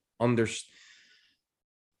don't understand.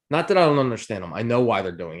 Not that I don't understand them. I know why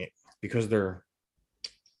they're doing it, because they're,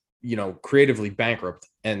 creatively bankrupt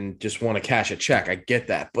and just want to cash a check. I get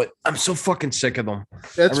that, but I'm so fucking sick of them.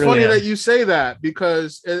 That's funny that you say that,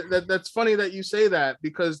 because that's funny that you say that,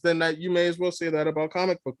 because then that you may as well say that about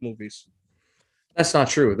comic book movies. That's not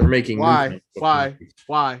true. They're making Why?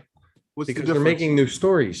 What's because they're making new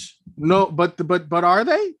stories. No, but are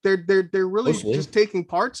they? They're really mostly just taking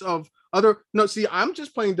parts of other. No, see, I'm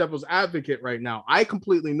just playing devil's advocate right now. I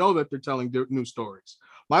completely know that they're telling new stories.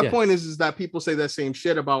 My point is that people say that same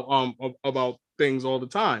shit about things all the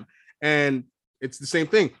time, and it's the same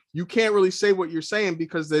thing. You can't really say what you're saying,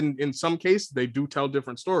 because then in some cases they do tell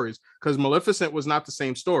different stories. Because Maleficent was not the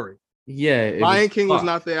same story. Yeah, Lion King was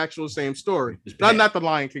not the actual same story. Not the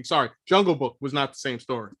Lion King. Sorry, Jungle Book was not the same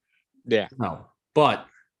story. Yeah, no, but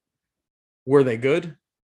were they good?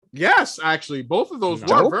 Yes, actually, both of those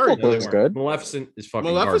were very good. Maleficent is fucking.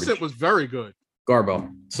 Maleficent garbage. Was very good.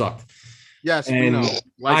 Garbo sucked. Yes, and we know.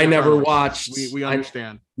 I never watched. We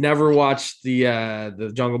understand. Never watched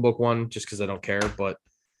the Jungle Book one, just because I don't care. But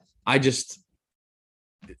I just,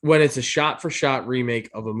 when it's a shot for shot remake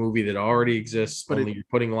of a movie that already exists, but you're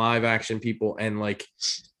putting live action people and like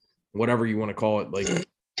whatever you want to call it, like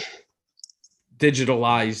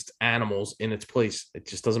digitalized animals in its place, it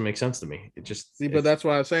just doesn't make sense to me. But that's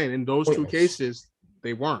why I'm saying in those two cases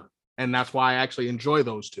they weren't, and that's why I actually enjoy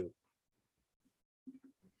those two.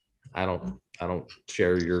 I don't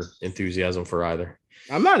share your enthusiasm for either.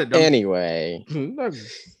 I'm not a dumb. Anyway.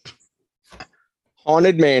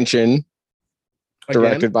 Haunted Mansion,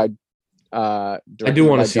 directed by I do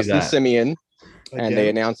want to see Justin that. Simeon. And they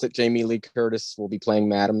announced that Jamie Lee Curtis will be playing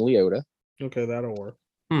Madame Leota. Okay, that'll work.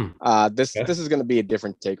 This is going to be a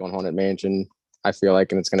different take on Haunted Mansion, I feel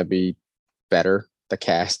like, and it's going to be better. The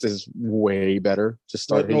cast is way better. Just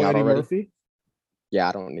starting out Eddie already. Murphy? Yeah,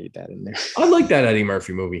 I don't need that in there. I like that Eddie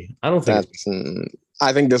Murphy movie. I don't think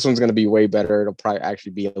I think this one's going to be way better. It'll probably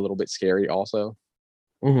actually be a little bit scary also.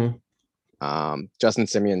 Mm-hmm. Justin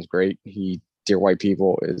Simeon's great. Dear White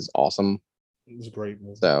People is awesome. It's a great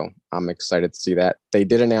movie. So I'm excited to see that. They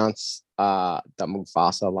did announce the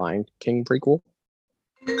Mufasa Lion King prequel,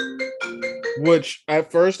 which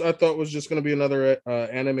at first I thought was just going to be another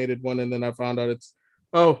animated one, and then I found out it's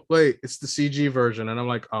the CG version, and I'm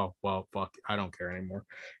like, oh well, fuck, I don't care anymore.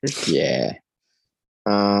 Yeah.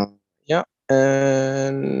 Yeah.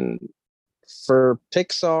 And for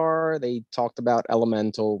Pixar, they talked about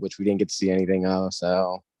Elemental, which we didn't get to see anything of.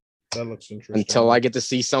 So that looks interesting. Until I get to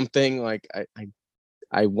see something, like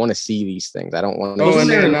I want to see these things. I don't want to. Oh,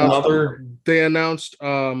 and they announced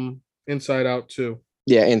Inside Out 2.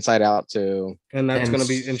 Yeah, Inside Out 2. And that's gonna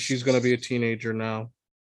be, and she's gonna be a teenager now.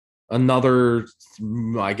 Another,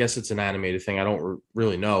 I guess it's an animated thing. I don't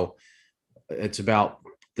really know. It's about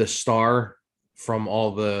the star from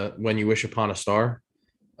all the When You Wish Upon a Star.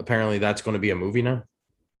 Apparently, that's going to be a movie now.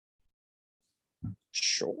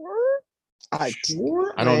 Sure. I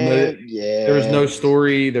don't know. Yeah. There was no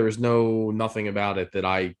story. There was nothing about it that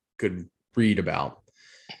I could read about.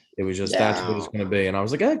 It was just that's what it's going to be, and I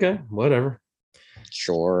was like, okay, whatever.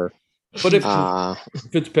 Sure. But if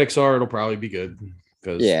it's Pixar, it'll probably be good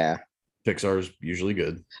because Pixar is usually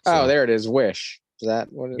good. So. Oh, there it is. Wish. Is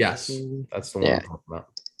that what it is? Yes, that's the one I'm talking about.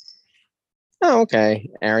 Oh, okay.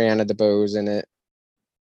 Ariana DeBose in it.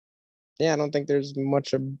 Yeah, I don't think there's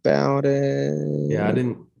much about it. Yeah, I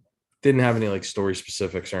didn't have any like story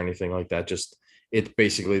specifics or anything like that. Just it's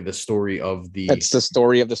basically the story of the. It's the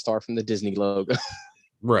story of the star from the Disney logo.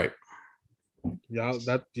 Right. Yeah,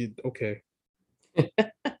 okay.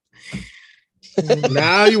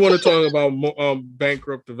 Now you want to talk about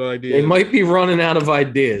bankrupt of ideas. They might be running out of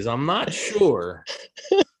ideas. I'm not sure.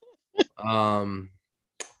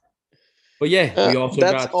 But yeah, we also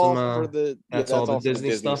got some. That's all the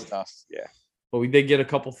Disney stuff. Yeah. But we did get a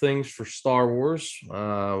couple things for Star Wars.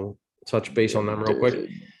 Touch base on them real quick.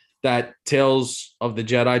 That Tales of the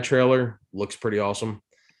Jedi trailer looks pretty awesome.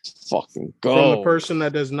 Fucking go. From the person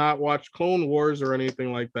that does not watch Clone Wars or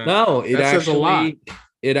anything like that. No, it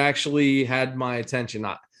actually had my attention.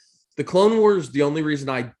 The Clone Wars, the only reason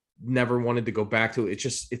I never wanted to go back to it.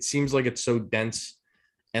 It seems like it's so dense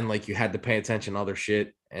and like you had to pay attention to other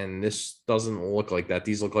shit. And this doesn't look like that.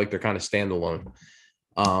 These look like they're kind of standalone,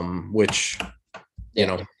 which, you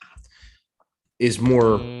know, is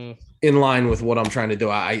more in line with what I'm trying to do.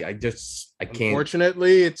 I can't.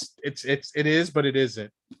 Unfortunately, it is, but it isn't.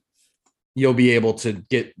 You'll be able to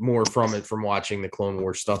get more from it from watching the Clone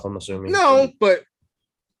Wars stuff, I'm assuming. No, but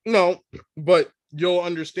you'll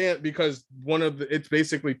understand because it's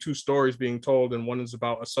basically two stories being told, and one is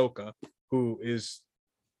about Ahsoka, who is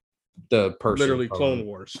the person literally Clone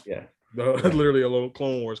Wars. Yeah. Literally a little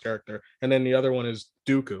Clone Wars character. And then the other one is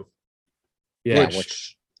Dooku. Yeah,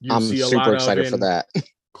 which I'm super excited for that.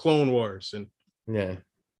 Clone Wars and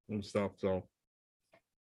stuff. So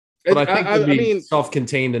but I think it'll be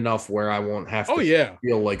self-contained enough where I won't have to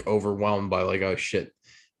feel like overwhelmed by like, oh shit,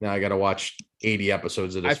 now I gotta watch 80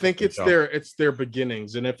 episodes of this. I think it's their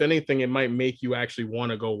beginnings, and if anything, it might make you actually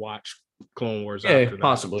want to go watch Clone Wars after that.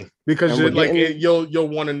 Possibly. Because you'll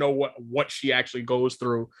want to know what she actually goes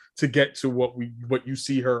through to get to what you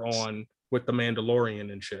see her on with the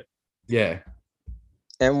Mandalorian and shit. Yeah.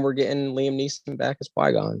 And we're getting Liam Neeson back as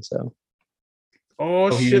Qui-Gon, so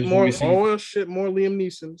more Liam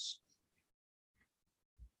Neeson's.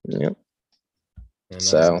 Yep.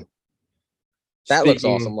 So that looks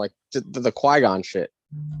awesome. Like the Qui-Gon shit.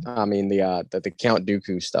 I mean the Count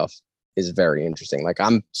Dooku stuff is very interesting. Like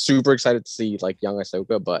I'm super excited to see like young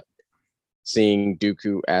Ahsoka, but seeing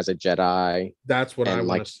Dooku as a Jedi, that's what I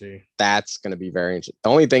want to see. That's gonna be very interesting. The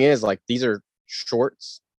only thing is like these are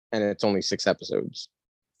shorts and it's only 6 episodes.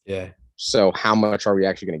 Yeah. So how much are we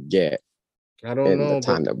actually gonna get? I don't know the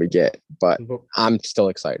time that we get, but I'm still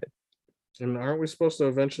excited. And aren't we supposed to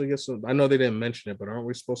eventually get some? I know they didn't mention it, but aren't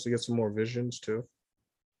we supposed to get some more Visions too?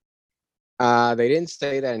 They didn't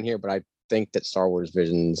say that in here, but I think that Star Wars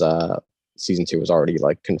Visions season 2 was already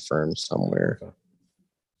like confirmed somewhere. Okay.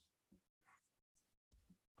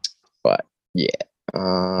 But yeah,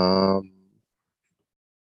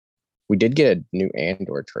 we did get a new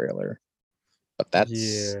Andor trailer, but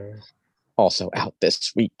that's also out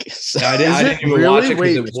this week. So. I didn't even watch it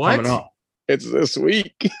because it was coming up. It's this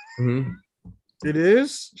week. Mm-hmm. It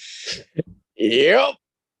is. Yep.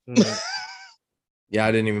 Yeah,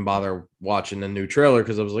 I didn't even bother watching the new trailer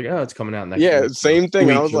because I was like, oh, it's coming out next week. Same thing.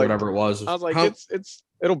 I was like, whatever it was. I was like,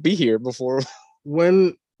 it'll be here before.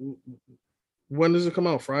 When does it come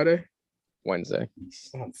out? Friday? Wednesday.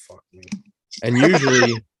 Oh fuck me. And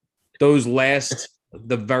usually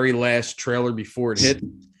the very last trailer before it hit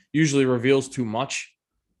usually reveals too much.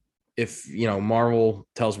 If Marvel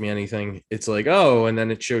tells me anything, it's like, oh, and then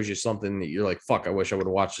it shows you something that you're like, fuck, I wish I would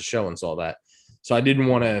have watched the show and saw that. So I didn't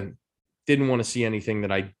want to see anything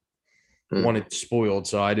that I wanted spoiled,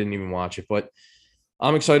 so I didn't even watch it. But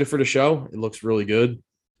I'm excited for the show. It looks really good.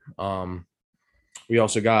 We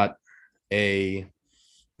also got a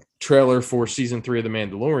trailer for season 3 of The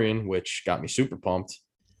Mandalorian, which got me super pumped.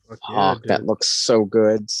 That looks so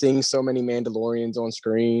good. Seeing so many Mandalorians on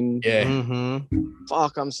screen. Yeah. Mm-hmm.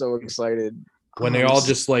 Fuck, I'm so excited. When they all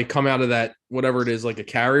just like come out of that, whatever it is, like a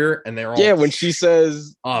carrier, and they're all. Yeah, when she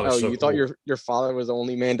says, so you thought your father was the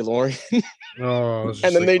only Mandalorian.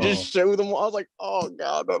 And then they just show them. I was like, oh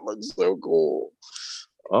God, that looks so cool.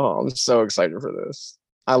 Oh, I'm so excited for this.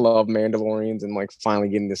 I love Mandalorians and like finally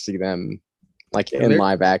getting to see them like in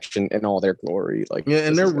live action in all their glory. Like,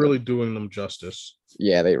 and they're really doing them justice.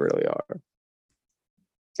 Yeah, they really are.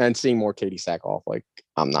 And seeing more Katie Sackhoff, like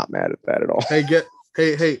I'm not mad at that at all. Hey,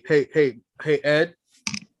 Ed,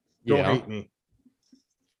 don't hate me.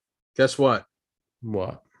 Guess what?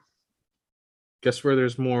 What? Guess where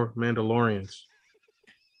there's more Mandalorians?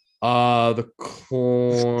 The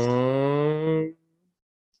Clone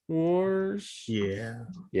Wars. Yeah.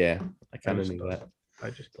 I kind of knew that. I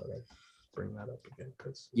just thought I'd bring that up again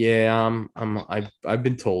because. Yeah, I've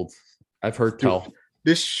been told. I've heard tell.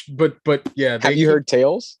 But yeah. Have you heard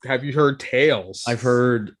tales? Have you heard tales? I've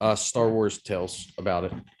heard Star Wars tales about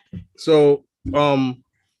it. So,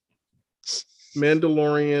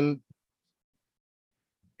 Mandalorian,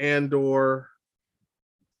 Andor.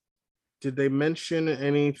 Did they mention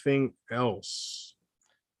anything else?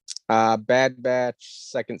 Bad Batch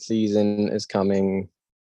second season is coming.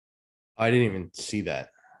 I didn't even see that.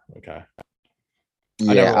 Okay.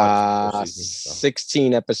 Yeah,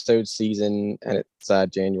 16 episode season, and it's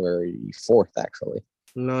January 4th, actually.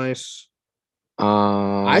 Nice.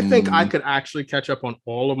 I think I could actually catch up on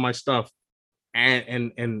all of my stuff,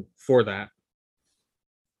 and for that.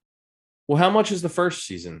 Well, how much is the first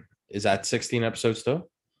season? Is that 16 episodes too?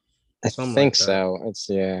 I think so. It's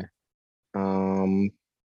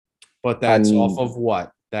But that's off of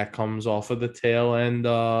what? that comes off of the tail end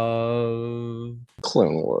of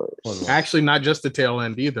Clone Wars. Actually, not just the tail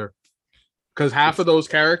end either, because half of those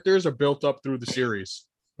characters are built up through the series.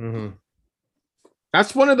 Mm-hmm.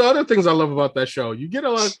 That's one of the other things I love about that show. You get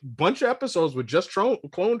a bunch of episodes with just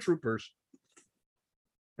clone troopers,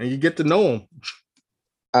 and you get to know them.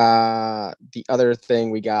 The other thing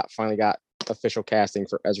we finally got official casting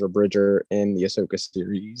for Ezra Bridger in the Ahsoka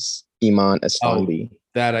series. Iman Esfandi.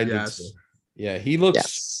 That I did see. Yeah, he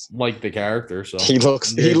looks like the character. So he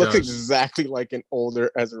looks exactly like an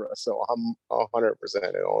older Ezra. So I'm 100%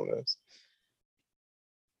 in on this.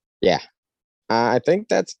 Yeah, I think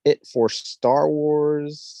that's it for Star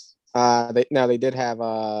Wars. They did have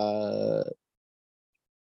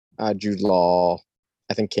Jude Law.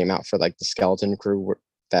 I think came out for like the Skeleton Crew.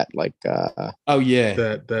 That like the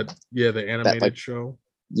animated show.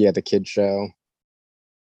 Yeah, the kid show.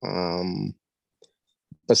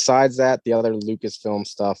 Besides that, the other Lucasfilm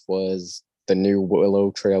stuff was the new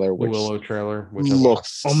Willow trailer, which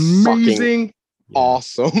looks amazing,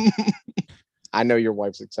 awesome. I know your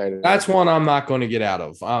wife's excited. That's one I'm not going to get out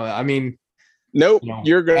of. I mean, nope.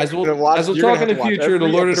 You're going to watch. As we'll talk in the future, the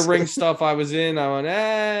Lord of the Rings stuff I was in, I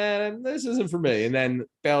went, this isn't for me, and then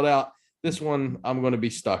bailed out. This one, I'm going to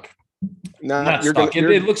be stuck. Not stuck.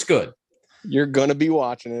 It looks good. You're going to be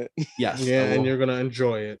watching it. Yes. Yeah, and you're going to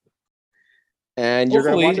enjoy it. And you're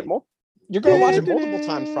going to watch it more. You're going to watch it multiple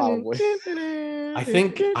times, probably. I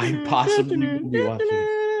think I possibly will be watching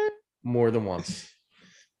it more than once.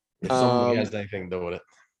 If somebody has anything to do with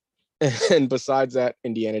it. And besides that,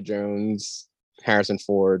 Indiana Jones, Harrison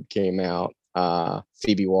Ford came out.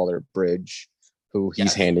 Phoebe Waller-Bridge, who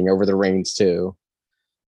he's handing over the reins to.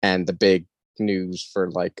 And the big news for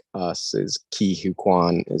like us is Ke Huy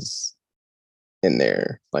Quan is in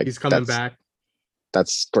there. Like he's coming back.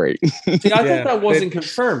 That's great. See, I thought that wasn't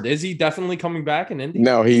confirmed. Is he definitely coming back in Indy?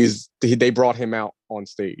 No, they brought him out on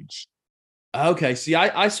stage. Okay. See,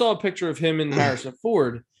 I saw a picture of him and Harrison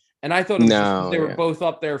Ford, and I thought they were both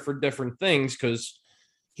up there for different things because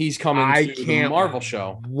he's coming to the Marvel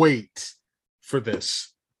show. Wait for this.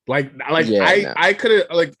 I could have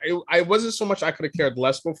I wasn't so much I could have cared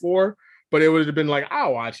less before, but it would have been like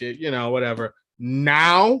I'll watch it, whatever.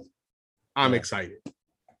 Now I'm excited.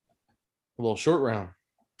 A little short round.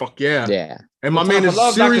 Fuck yeah. Yeah. And my man is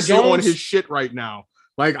seriously on his shit right now.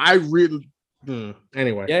 Like I really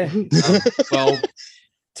anyway. Yeah. Well,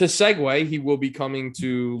 to segue, he will be coming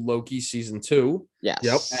to Loki season 2. Yes.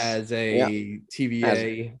 Yep. As a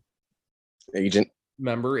TVA agent,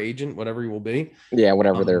 whatever he will be. Yeah,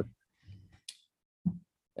 whatever they're.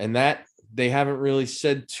 And that they haven't really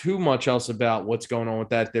said too much else about what's going on with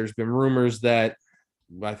that. There's been rumors that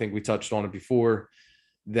I think we touched on it before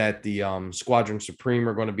that the Squadron Supreme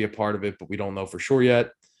are going to be a part of it, but we don't know for sure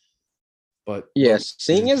yet. But yes,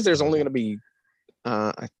 seeing as there's only going to be,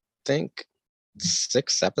 I think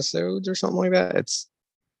 6 episodes or something like that. It's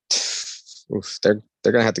they're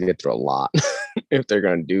gonna have to get through a lot if they're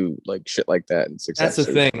gonna do like shit like that in 6 That's episodes.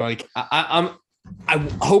 The thing. Like I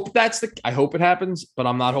hope I hope it happens, but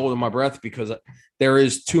I'm not holding my breath because there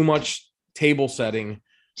is too much table setting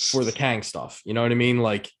for the Kang stuff. You know what I mean?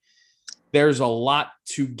 Like there's a lot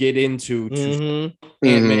to get into to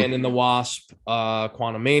Ant-Man and the Wasp,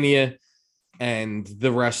 Quantumania, and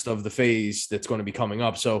the rest of the phase that's going to be coming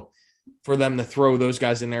up. So for them to throw those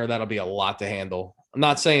guys in there, that'll be a lot to handle. I'm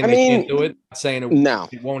not saying they can't do it. I'm saying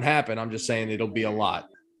it won't happen. I'm just saying it'll be a lot.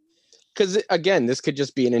 Because again, this could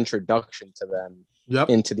just be an introduction to them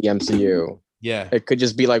into the MCU. Yeah, it could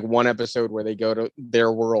just be like one episode where they go to their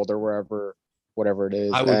world or wherever, whatever it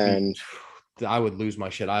is. I would lose my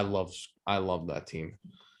shit. I love that team.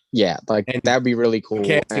 Yeah, like that'd be really cool.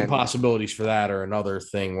 Casting possibilities for that are another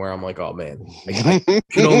thing where I'm like, oh man, I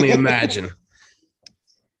can only imagine.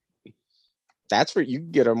 That's where you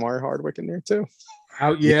get Omari Hardwick in there too. I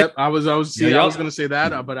was going to say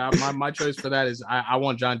that, but my choice for that is I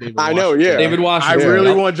want John David Washington. I know, yeah. David Washington. I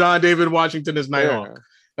really want John David Washington as Nighthawk.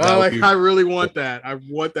 I really want that. I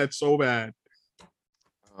want that so bad.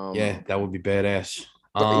 That would be badass.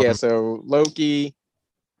 So Loki,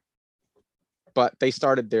 but they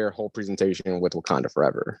started their whole presentation with Wakanda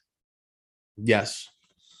Forever. Yes.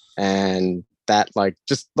 And that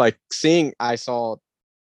I saw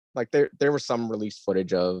like there was some released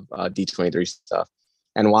footage of D23 stuff.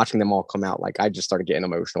 And watching them all come out, like I just started getting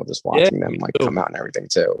emotional just watching them like come out and everything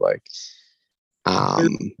too. Like,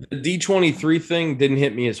 the D23 thing didn't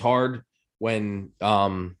hit me as hard when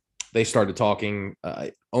they started talking,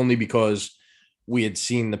 only because we had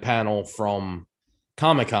seen the panel from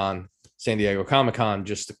Comic-Con, San Diego Comic-Con,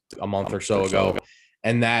 just a month or so ago,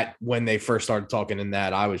 and that when they first started talking in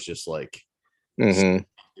that, I was just like,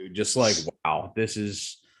 dude. Just like, wow, this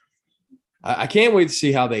is. I can't wait to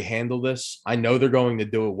see how they handle this. I know they're going to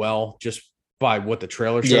do it well, just by what the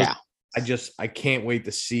trailer shows. Yeah. I can't wait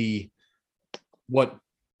to see what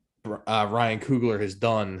Ryan Coogler has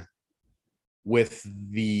done with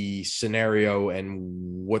the scenario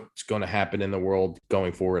and what's going to happen in the world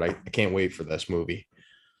going forward. I can't wait for this movie.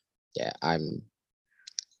 Yeah, I'm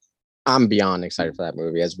beyond excited for that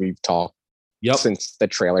movie, as we've talked since the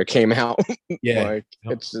trailer came out. Yeah, like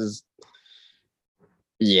it's just,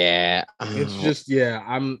 yeah, it's just, yeah.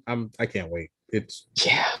 I can't wait. It's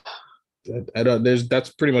yeah. I don't.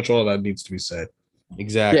 That's pretty much all that needs to be said.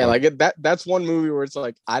 Exactly. Yeah, like that's one movie where it's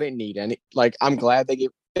like I didn't need any. Like I'm glad they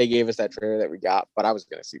gave us that trailer that we got, but I was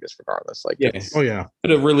gonna see this regardless. Like, yeah. Oh yeah.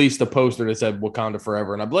 Could have released a poster that said Wakanda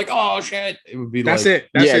Forever, and I'd be like, oh shit. It would be That's like, it.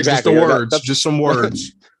 That's yeah, it. exactly. Just the words. Just some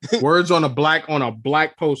words. Words on a black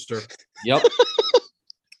poster. Yep.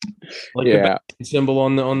 Like yeah. the symbol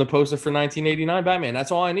on the poster for 1989 Batman.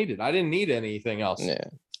 That's all I needed. I didn't need anything else. Yeah.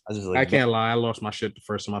 I was just like, I can't lie. I lost my shit the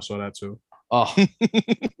first time I saw that too. oh,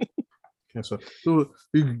 Yeah, so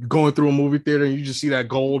you going through a movie theater and you just see that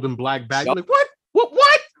gold and black bag. Yep. You're like, what?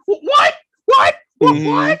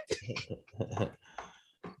 Mhm.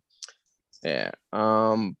 Yeah.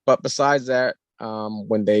 But besides that,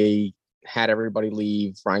 when they had everybody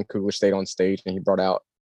leave, Ryan Coogler stayed on stage and he brought out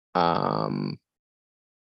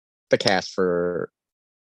the cast for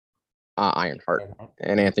Ironheart,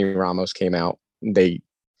 and Anthony Ramos came out. They,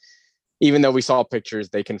 even though we saw pictures,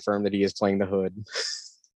 they confirmed that he is playing the Hood.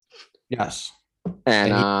 yes.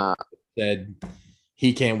 And he said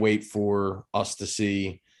he can't wait for us to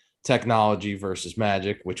see technology versus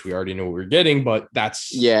magic, which we already know what we're getting, but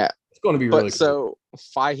it's going to be really cool.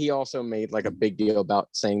 So he also made like a big deal about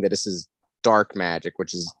saying that this is dark magic,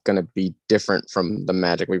 which is going to be different from the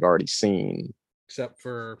magic we've already seen, except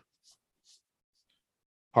for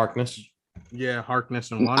Harkness. Yeah,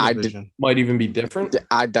 Harkness and WandaVision might even be different.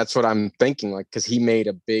 That's what I'm thinking, like, because he made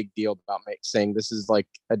a big deal about saying this is like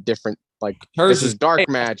a different, like, this is dark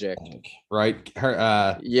magic, right?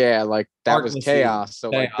 Yeah, like that was chaos. So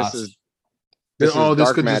like chaos. this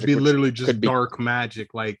could just be literally just dark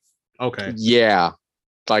magic. Like, okay, yeah,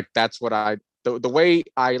 like that's what the way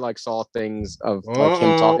I like saw things of like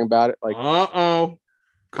him talking about it. Like,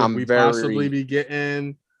 could we possibly be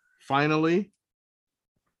getting finally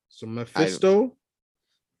some Mephisto?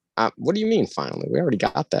 What do you mean finally? We already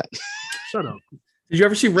got that. Shut up. Did you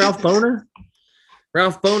ever see Ralph Boner?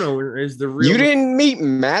 Ralph Boner is the real. You didn't meet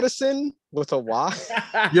Madison with a Y?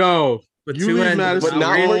 Yo, you leave Madison, but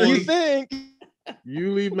not what you think.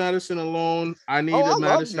 You leave Madison alone. I need a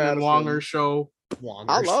Madison and Wonger show.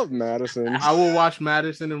 I love Madison. I will watch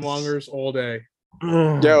Madison and Wongers all day.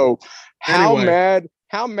 Yo, how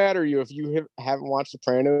mad are you if you haven't watched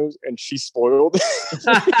Sopranos and she's spoiled?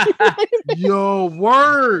 Yo,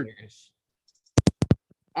 word.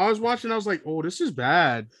 I was watching. I was like, "Oh, this is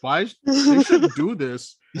bad. Why they shouldn't do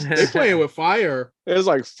this? They playing with fire." It was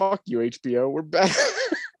like, "Fuck you, HBO. We're bad."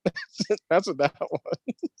 That's what that was.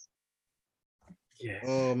 Yeah.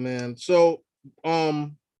 Oh man. So, I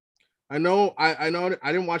know I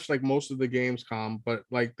didn't watch like most of the Gamescom, but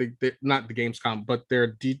like not the Gamescom, but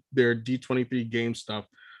their D23 game stuff.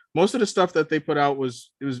 Most of the stuff that they put out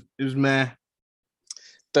was meh.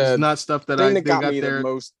 It's not stuff that thing that got me the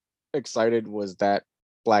most excited was that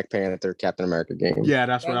Black Panther Captain America game. Yeah,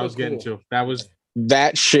 that's what I was getting to. That was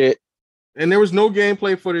that shit. And there was no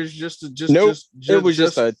gameplay footage. It was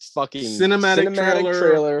just a fucking cinematic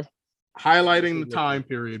trailer highlighting the time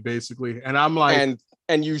period, basically. And I'm like,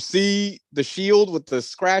 and you see the shield with the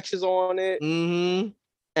scratches on it,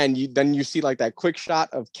 and you see like that quick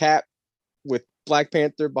shot of Cap with Black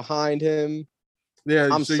Panther behind him.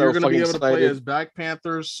 Yeah, so you're gonna be able to play as Black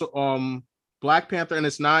Panther's Black Panther, and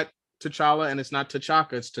it's not T'Challa and it's not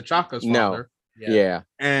T'Chaka, it's T'Chaka's father. Yeah.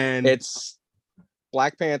 And it's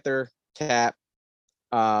Black Panther, Cap,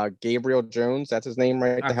 Gabriel Jones, that's his name,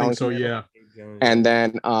 right? I think so, yeah. And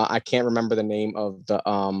then I can't remember the name of the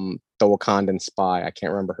Wakandan spy. I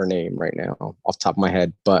can't remember her name right now off the top of my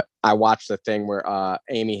head. But I watched the thing where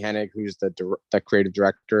Amy Hennig, who's the creative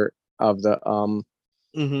director of the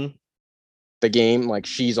game, like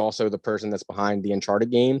she's also the person that's behind the Uncharted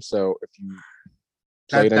game. So if you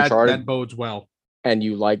played Uncharted, that bodes well, and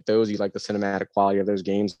you like the cinematic quality of those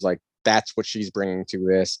games, like that's what she's bringing to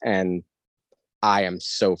this. And I am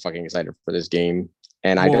so fucking excited for this game,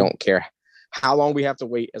 and I don't care how long we have to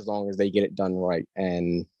wait as long as they get it done right.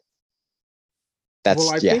 And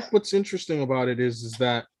that's I think what's interesting about it is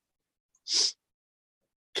that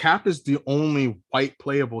Cap is the only white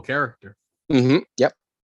playable character. Yep.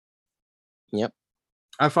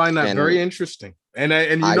 I find that very interesting. and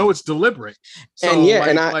it's deliberate. So and yeah,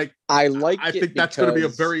 I think that's going to be a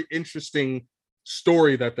very interesting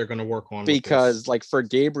story that they're going to work on. Because like for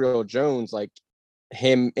Gabriel Jones, like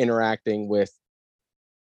him interacting with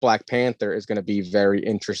Black Panther is going to be very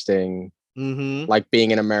interesting. Like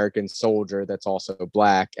being an American soldier that's also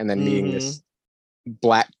black, and then meeting this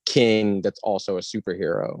black king that's also a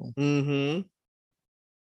superhero.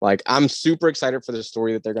 Like I'm super excited for the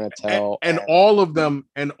story that they're going to tell, and all of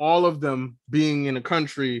them being in a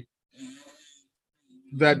country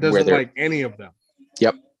that doesn't like any of them.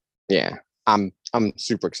 Yep. Yeah. I'm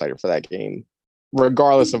super excited for that game,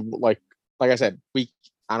 regardless of like I said,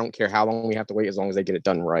 I don't care how long we have to wait as long as they get it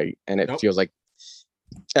done right, and it feels like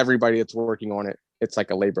everybody that's working on it, it's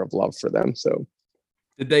like a labor of love for them. So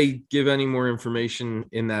did they give any more information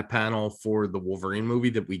in that panel for the Wolverine movie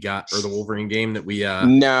that we got, or the Wolverine game that we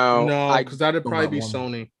no, because that'd probably be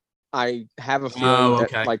Sony. I have a feeling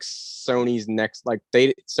that like Sony's next, like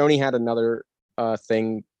Sony had another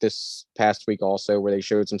thing this past week also where they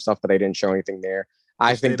showed some stuff, but they didn't show anything there.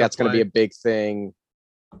 I think that's going to be a big thing,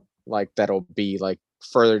 like that'll be like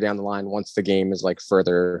further down the line once the game is like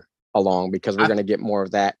further along, because we're going to get more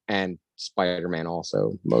of that, and Spider-Man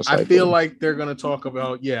also most likely. I feel like they're going to talk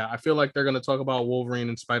about Wolverine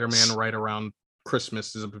and Spider-Man right around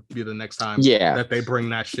Christmas is be the next time that they bring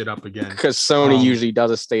that shit up again, because Sony usually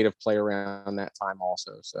does a state of play around that time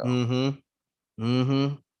also. So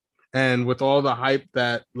and with all the hype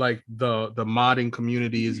that like the modding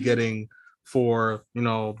community is getting for the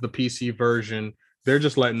PC version, they're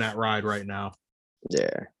just letting that ride right now.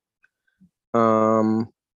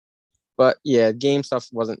 But yeah, game stuff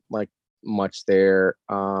wasn't like much there.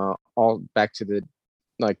 All back to the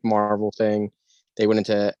like Marvel thing. They went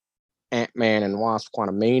into Ant-Man and Wasp: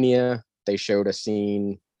 Quantumania. They showed a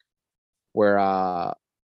scene where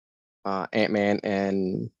Ant-Man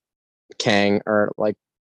and Kang are like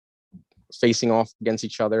facing off against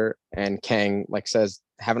each other, and Kang like says,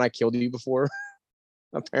 "Haven't I killed you before?"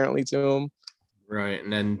 apparently to him. Right,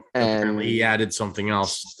 and then apparently he added something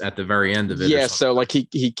else at the very end of it. Yeah, so like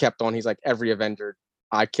he kept on. He's like, every Avenger,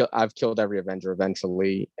 I've killed every Avenger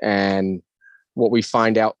eventually. And what we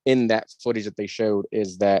find out in that footage that they showed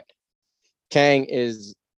is that Kang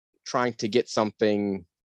is trying to get something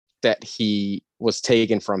that he was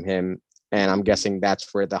taken from him, and I'm guessing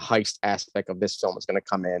that's where the heist aspect of this film is going to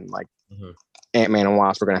come in. Like Ant-Man and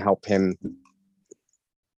Wasp are going to help him.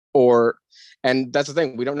 And that's the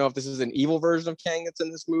thing. We don't know if this is an evil version of Kang that's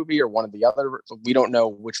in this movie or one of the other. We don't know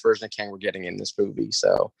which version of Kang we're getting in this movie.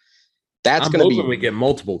 So that's going to be. We get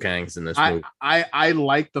multiple Kangs in this movie. I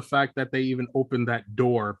like the fact that they even opened that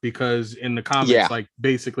door, because in the comics, like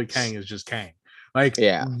basically Kang is just Kang. Like,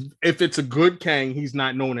 if it's a good Kang, he's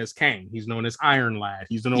not known as Kang. He's known as Iron Lad.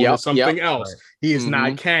 He's known as something else. Right. He is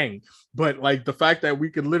not Kang. But like the fact that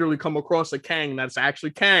we could literally come across a Kang that's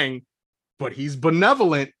actually Kang, but he's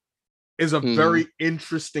benevolent, is a very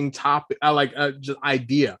interesting topic. I like just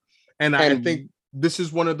idea, and I think this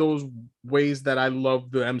is one of those ways that I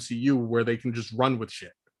love the MCU where they can just run with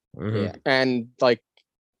shit. Yeah, and like,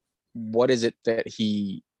 what is it that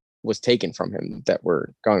he was taken from him that we're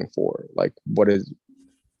going for? Like,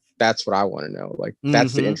 that's what I want to know. Like,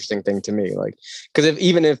 that's the interesting thing to me. Like, because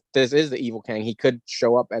even if this is the evil Kang, he could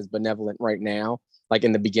show up as benevolent right now, like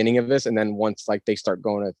in the beginning of this, and then once like they start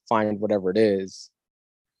going to find whatever it is,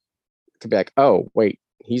 could be like, oh wait,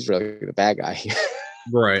 he's really the bad guy.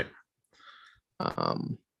 Right.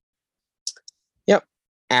 Yep.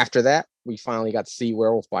 After that, we finally got to see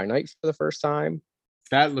Werewolf by Night for the first time.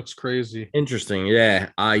 That looks crazy. Interesting. Yeah.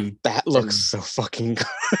 That looks so fucking good.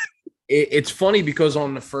 It's funny because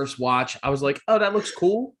on the first watch, I was like, oh, that looks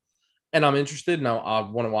cool. And I'm interested and I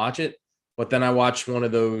want to watch it. But then I watched one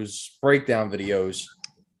of those breakdown videos,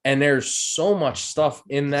 and there's so much stuff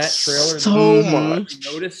in that trailer. So much.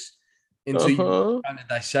 Notice until you kind of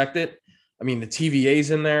dissect it. I mean, the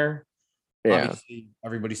TVA's in there. Yeah. Obviously,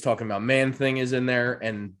 everybody's talking about Man-Thing is in there,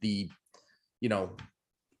 and the,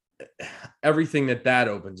 everything that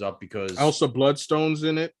opens up, because also Bloodstone's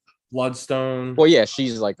in it. Bloodstone. Well, yeah,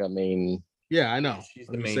 she's like a main. Yeah, I know. She's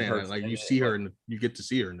the main person. Like you see her, you get to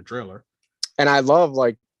see her in the trailer. And I love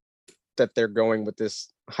like that they're going with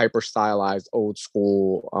this hyper stylized old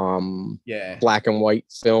school, black and white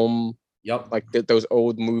film. Yep. Like those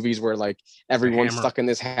old movies where like everyone's stuck in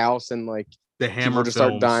this house and like the Hammer just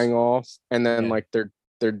start dying off, and then like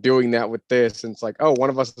they're doing that with this, and it's like, oh, one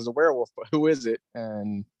of us is a werewolf, but who is it?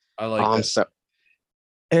 And I like that. So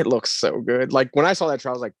it looks so good. Like when I saw that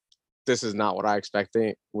trailer, I was like, this is not what I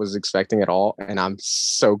was expecting at all, and I'm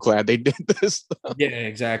so glad they did this. Yeah,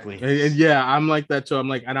 exactly. And yeah, I'm like that too. I'm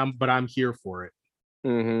like, but I'm here for it.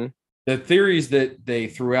 The theories that they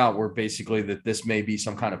threw out were basically that this may be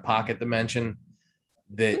some kind of pocket dimension,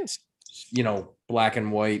 that, black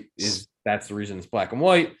and white that's the reason it's black and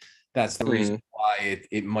white. That's the reason why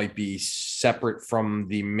it might be separate from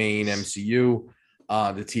the main MCU.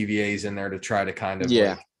 The TVA's in there to try to kind of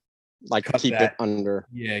keep it under.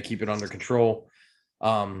 Yeah, keep it under control.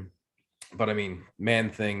 But I mean,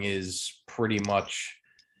 Man-Thing is pretty much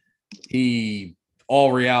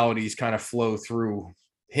all realities kind of flow through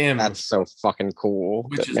him. That's so fucking cool.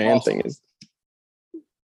 That Man-Thing is.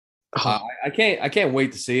 I can't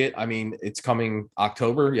wait to see it. I mean, it's coming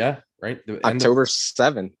October, right? October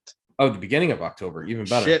 7th. Oh, the beginning of October, even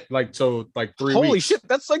better. Shit, 3 weeks. Holy shit,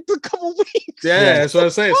 that's like a couple weeks. Yeah, that's what I'm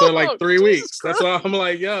saying. So 3 weeks. That's why I'm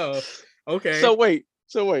like, yo, okay. So wait.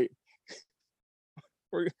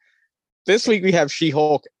 This week we have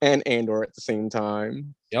She-Hulk and Andor at the same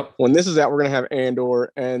time. Yep. When this is out, we're gonna have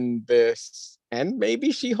Andor and this, and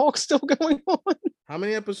maybe She-Hulk still going on. How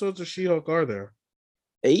many episodes of She-Hulk are there?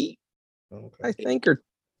 8. Okay. I think. Or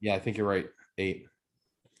yeah, I think you're right. 8.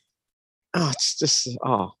 It's just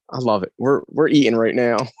I love it. We're eating right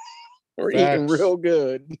now. We're eating real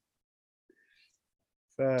good.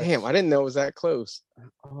 Facts. Damn, I didn't know it was that close.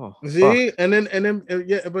 Oh, see, fuck. and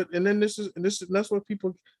then that's what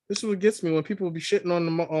people. This is what gets me when people be shitting on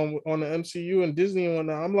the MCU and Disney and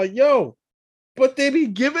whatnot. I'm like, yo, but they be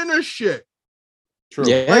giving us shit. True.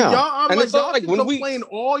 Yeah. Like y'all can complain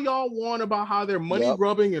all y'all want about how they're money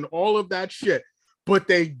grubbing and all of that shit, but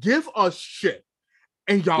they give us shit,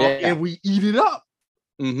 and and we eat it up.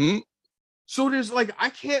 Mm-hmm. So there's I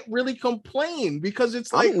can't really complain because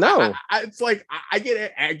it's like I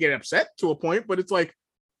get upset to a point, but it's like,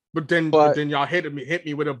 but then y'all hit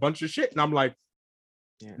me with a bunch of shit, and I'm like,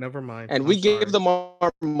 never mind. And we give them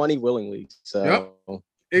our money willingly. So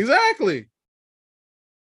exactly.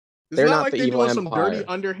 They're not like they're doing some dirty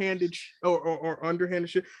underhanded or underhanded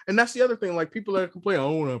shit. And that's the other thing. Like people that complain, I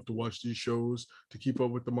don't have to watch these shows to keep up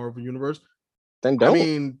with the Marvel universe. Then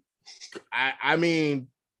don't. I mean,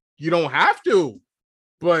 you don't have to,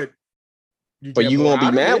 but you won't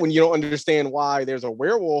be mad when you don't understand why there's a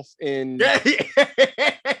werewolf in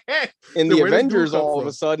in the Avengers all of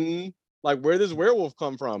a sudden. Like, where does werewolf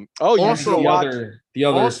come from? Oh, the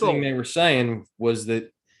other thing they were saying was that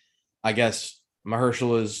I guess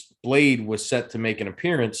Mahershala's Blade was set to make an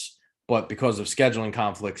appearance, but because of scheduling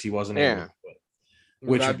conflicts, he wasn't able to do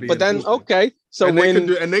it. But then okay, so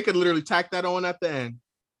and they could literally tack that on at the end.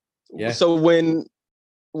 Yeah. So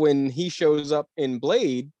when he shows up in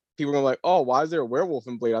Blade, people are gonna be like, oh, why is there a werewolf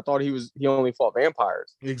in Blade? I thought he only fought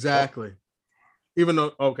vampires. Exactly. Even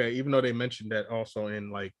though they mentioned that also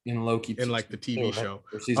in Loki, in the TV show.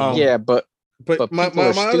 But my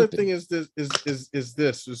other thing is this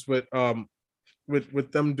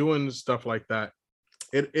with them doing stuff like that.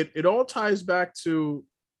 It all ties back to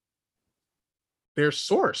their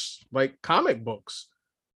source, like comic books.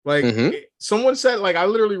 Someone said, I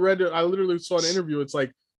literally saw an interview. It's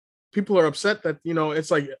like people are upset that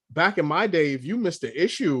it's like back in my day, if you missed an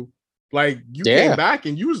issue, you came back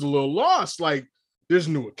and you was a little lost. There's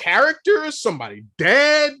new characters, somebody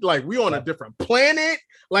dead, we on a different planet.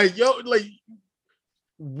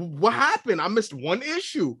 What happened? I missed one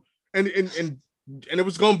issue, and it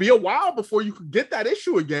was gonna be a while before you could get that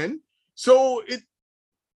issue again. So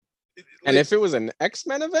if it was an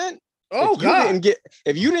X-Men event, if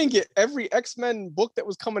you didn't get every X-Men book that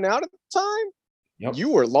was coming out at the time, you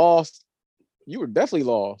were lost. You were definitely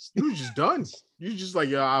lost. You were just done. You just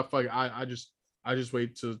I just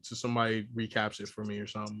wait to somebody recaps it for me or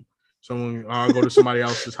something. I'll go to somebody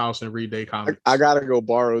else's house and read their comics. I gotta go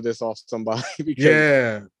borrow this off somebody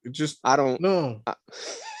because I don't know.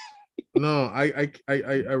 No, I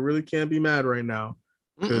really can't be mad right now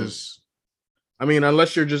because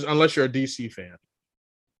unless you're a DC fan,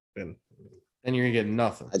 then you're gonna get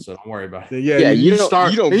nothing. So don't worry about it. Yeah, you don't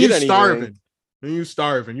get anything. Starving. You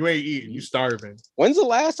starving. You ain't eating. You starving. When's the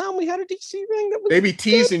last time we had a DC thing? They be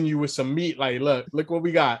teasing you with some meat. Look what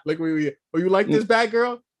we got. Look what we. Oh, you like this bad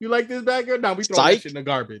girl? You like this bad girl? No, we throwing that shit in the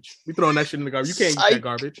garbage. You can't eat that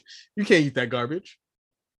garbage. You can't eat that garbage.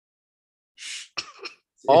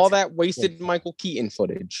 All that wasted Michael Keaton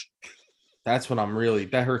footage. That's what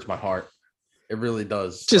that hurts my heart. It really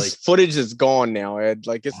does. Just footage is gone now, Ed.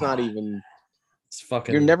 It's not even. It's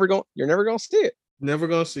fucking. You're never gonna see it. Never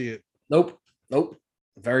gonna see it. Nope.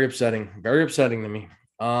 Very upsetting. Very upsetting to me.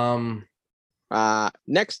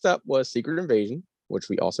 Next up was Secret Invasion, which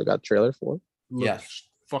we also got a trailer for. Yes.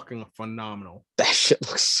 Fucking phenomenal. That shit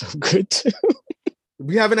looks so good too.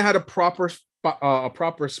 We haven't had a proper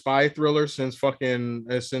spy thriller since fucking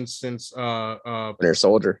Winter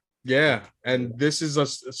Soldier. Yeah, and this is a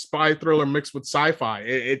spy thriller mixed with sci-fi.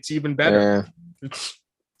 It's even better.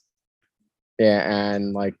 Yeah,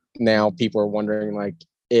 and like now people are wondering like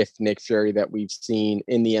if Nick Fury that we've seen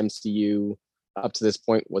in the MCU up to this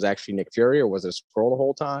point was actually Nick Fury or was it a Skrull the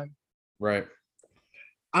whole time? Right.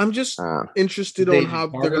 I'm just interested on how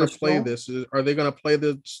they're gonna play this. Are they gonna play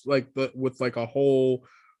this with like a whole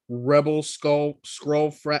Rebel Skrull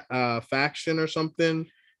faction or something?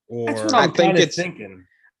 Or that's what I'm kind of thinking.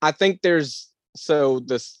 I think there's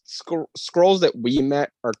the Skrulls that we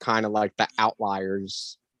met are kind of like the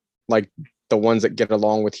outliers, like the ones that get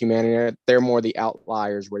along with humanity. They're more the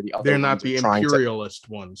outliers where the other they're not the imperialist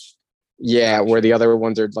ones. Yeah, gotcha. Where the other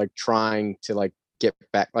ones are like trying to like get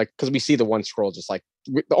back, like because we see the one Skrull just like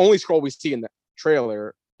the only Skrull we see in the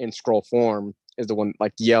trailer in Skrull form is the one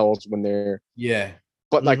like yells when they're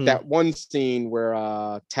But like that one scene where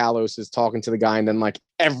Talos is talking to the guy and then like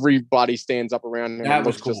everybody stands up around him and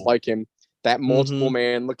looks cool. Just like him. That multiple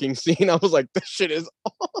man looking scene, I was like, this shit is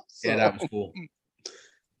awesome. Yeah, that was cool.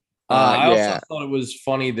 I also thought it was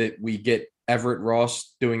funny that we get Everett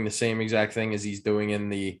Ross doing the same exact thing as he's doing in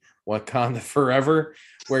the Wakanda Forever,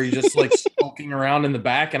 where he's just like skulking around in the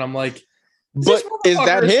back, and I'm like, but is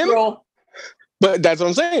that him? Skrull? But that's what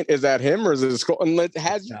I'm saying. Is that him or is it a Skrull? And it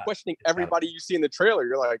has you questioning everybody you see in the trailer.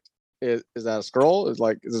 You're like, is that a Skrull?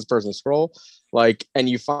 Is this person a Skrull? Like, and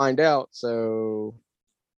you find out. So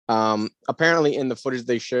apparently in the footage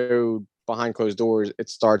they showed behind closed doors, it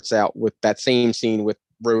starts out with that same scene with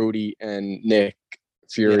Rhodey and Nick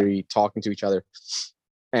Fury talking to each other.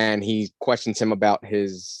 And he questions him about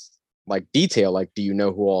his like detail. Like, do you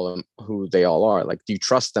know who they all are? Like, do you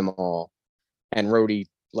trust them all? And Rhodey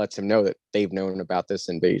lets him know that they've known about this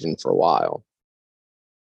invasion for a while.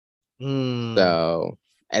 So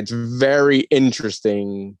it's very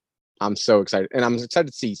interesting. I'm so excited. And I'm excited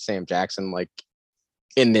to see Sam Jackson like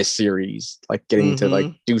in this series, like getting to like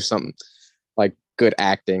do something like good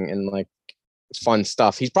acting and like fun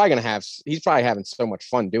stuff. He's probably having so much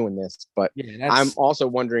fun doing this, but I'm also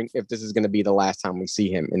wondering if this is going to be the last time we see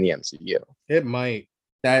him in the MCU. It might.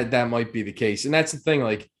 That might be the case. And that's the thing,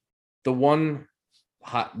 like the one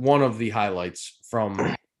of the highlights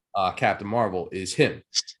from Captain Marvel is him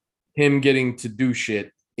getting to do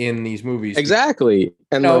shit in these movies. Exactly.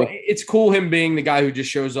 And it's cool him being the guy who just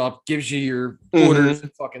shows up, gives you your orders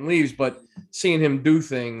and fucking leaves, but seeing him do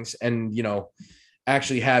things and,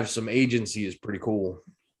 actually have some agency is pretty cool.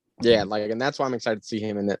 Yeah, like, and that's why I'm excited to see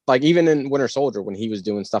him in it. Like, even in Winter Soldier, when he was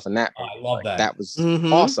doing stuff in that, I love that. That was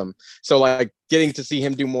awesome. So, like, getting to see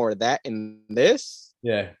him do more of that in this,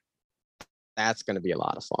 that's going to be a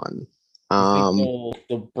lot of fun.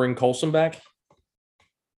 They'll bring Coulson back,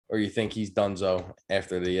 or you think he's donezo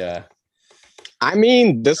after the? I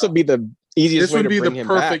mean, this would be the easiest way to bring him back. This would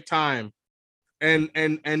be the perfect time. And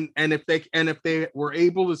if they were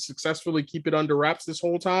able to successfully keep it under wraps this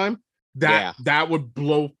whole time, that would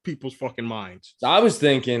blow people's fucking minds. I was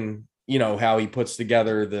thinking, how he puts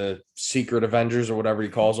together the Secret Avengers or whatever he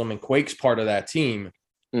calls them, and Quake's part of that team.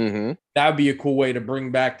 That would be a cool way to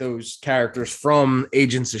bring back those characters from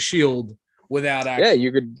Agents of S.H.I.E.L.D. without actually,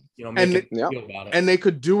 you could, make feel about it. And they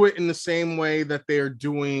could do it in the same way that they are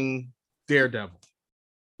doing Daredevil.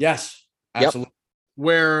 Yes, absolutely.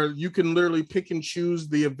 Where you can literally pick and choose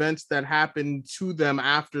the events that happened to them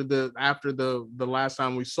after the last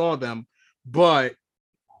time we saw them, but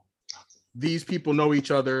these people know each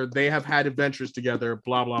other. They have had adventures together.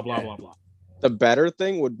 Blah blah blah blah blah. The better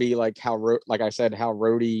thing would be like how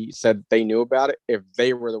Rhodey said they knew about it if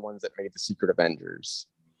they were the ones that made the Secret Avengers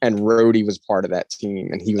and Rhodey was part of that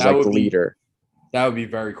team and he was like the leader. That would be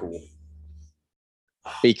very cool.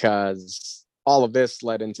 Because all of this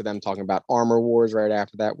led into them talking about Armor Wars right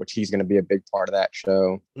after that, which he's going to be a big part of that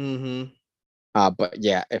show. But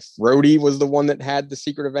yeah, if Rhodey was the one that had the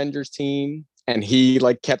Secret Avengers team and he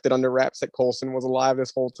like kept it under wraps that Coulson was alive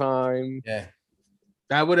this whole time,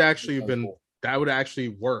 that would actually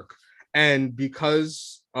work. And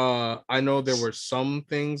because I know there were some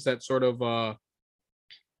things that sort of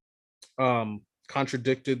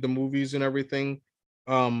contradicted the movies and everything.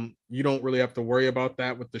 You don't really have to worry about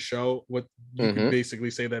that with the show. You can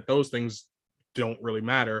basically say that those things don't really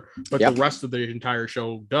matter, but the rest of the entire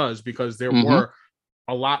show does, because there were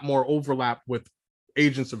a lot more overlap with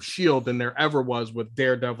Agents of S.H.I.E.L.D. than there ever was with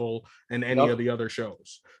Daredevil and any of the other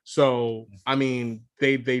shows. So, I mean,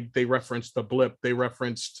 they referenced the blip. They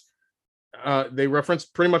referenced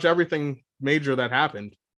pretty much everything major that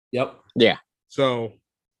happened. Yep. Yeah. So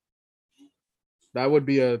that would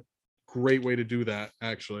be a great way to do that.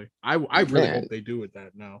 Actually, I really hope they do it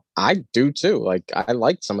that now. I do too. Like, I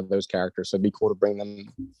liked some of those characters, so it'd be cool to bring them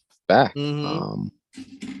back.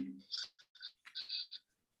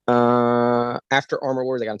 After Armor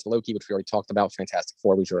Wars, they got into Loki, which we already talked about. Fantastic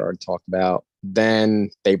Four, which we already talked about. Then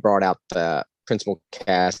they brought out the principal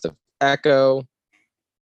cast of Echo.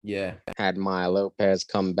 Yeah. Had Maya Lopez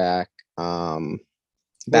come back. That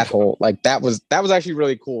was actually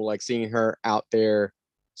really cool. Like seeing her out there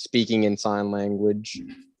speaking in sign language.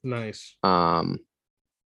 Nice.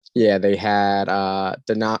 Yeah, they had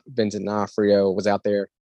Vincent D'Onofrio was out there,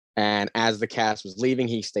 and as the cast was leaving,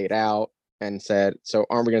 he stayed out and said, "So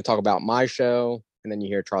aren't we going to talk about my show?" And then you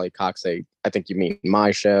hear Charlie Cox say, "I think you mean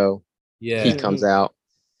my show." Yeah. He comes out.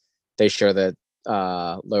 They show the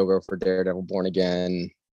logo for Daredevil Born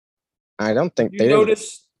Again. I don't think they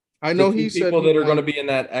noticed. I know he said people that are going to be in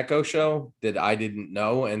that Echo show that I didn't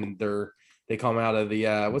know, and they come out of the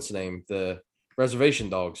what's the name, the Reservation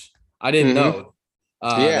Dogs. I didn't know.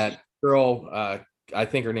 That girl. I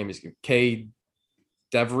think her name is Kay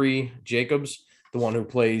Devery Jacobs, the one who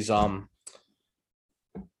plays Alora.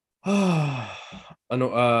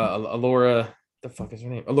 The fuck is her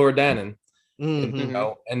name? Alora Dannon.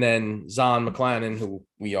 And then Zahn McClannon, who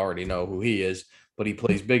we already know who he is, but he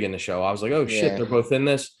plays big in the show. I was like, oh shit, they're both in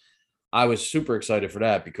this. I was super excited for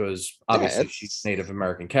that because obviously she's a Native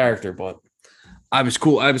American character, but I was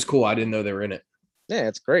cool. I didn't know they were in it. Yeah,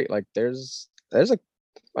 it's great. Like there's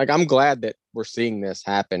I'm glad that we're seeing this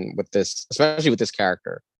happen with this, especially with this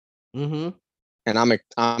character. And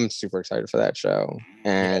I'm super excited for that show.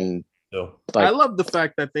 And I love the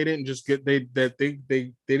fact that they didn't just get they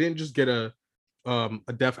didn't just get a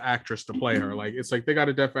deaf actress to play her. Like it's like they got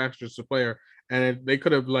a deaf actress to play her, and they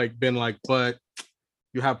could have like been like, but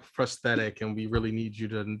you have prosthetic, and we really need you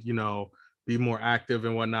to be more active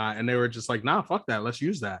and whatnot. And they were just like, nah, fuck that, let's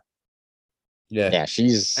use that. Yeah,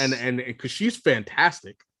 she's and because she's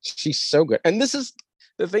fantastic. She's so good. And this is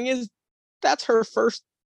the thing is that's her first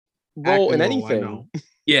role in anything.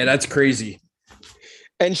 Yeah, that's crazy.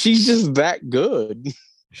 And she's just that good.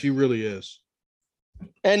 She really is.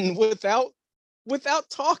 And without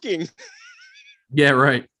talking. Yeah,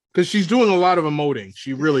 right. Because she's doing a lot of emoting.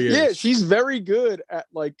 She really is. Yeah, she's very good at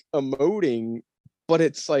like emoting, but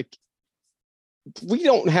it's like we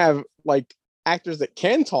don't have like actors that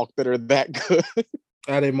can talk that are that good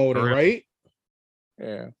at emoting, right?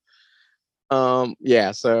 Yeah.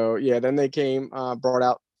 So then they came, brought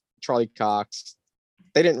out Charlie Cox.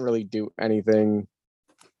 They didn't really do anything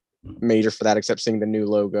major for that except seeing the new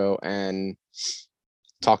logo and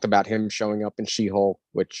talked about him showing up in She-Hulk,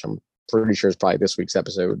 which I'm pretty sure is probably this week's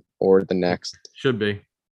episode or the next. Should be.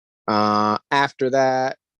 After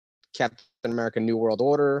that, Captain America New World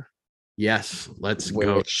Order. Yes, let's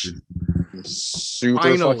go. I'm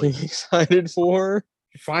super fucking excited for.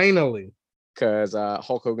 Finally. Because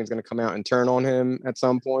Hulk Hogan's going to come out and turn on him at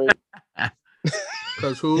some point.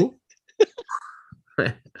 Because who?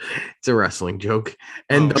 It's a wrestling joke.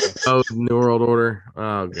 And New World Order.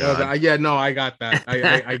 Oh god. I got that.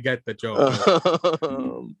 I get the joke.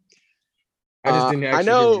 I just didn't actually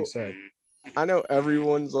hear what you said. I know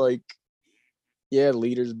everyone's like, yeah,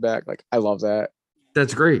 Leader's back. Like, I love that.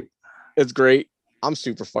 That's great. It's great. I'm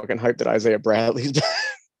super fucking hyped that Isaiah Bradley's back.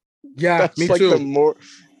 Yeah, that's me like too. The more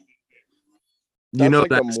that's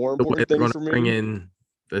the more important thing for me.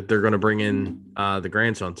 They're going to bring in the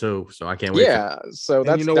grandson too, so I can't wait. Yeah, so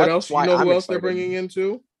that's what else? You know who else they're bringing in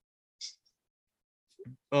too?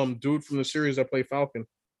 Dude from the series that played Falcon.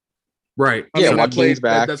 Right. Joaquin's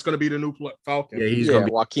back. That's going to be the new Falcon. Yeah, he's going to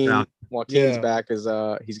be Joaquin's back as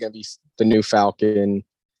he's going to be the new Falcon.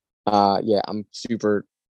 I'm super,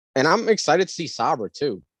 and I'm excited to see Sabra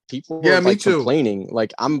too. People were me too. Complaining.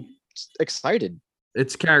 Like I'm excited.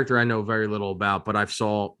 It's a character I know very little about, but I've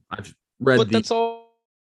read that's all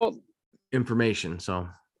information. So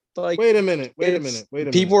like, wait a minute.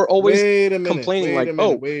 People are always complaining like,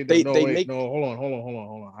 hold on.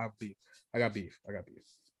 I got beef.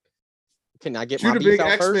 Can I get my beef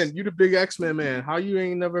out first? You the big X-Men man. How you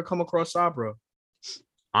ain't never come across Sabra?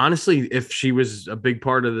 Honestly, if she was a big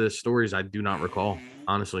part of the stories, I do not recall.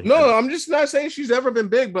 Honestly, no, I'm just not saying she's ever been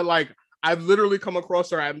big, but like I've literally come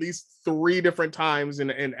across her at least 3 different times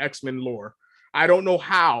in X-Men lore. I don't know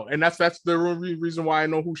how, and that's the reason why I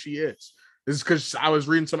know who she is. This is because I was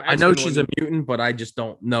reading some X-Men. I know she's a mutant, but I just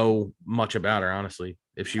don't know much about her, honestly.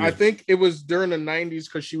 If she was... I think it was during the 90s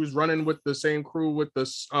because she was running with the same crew with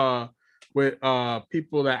this with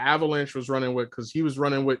people that Avalanche was running with, because he was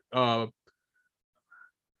running with like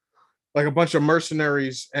a bunch of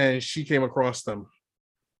mercenaries, and she came across them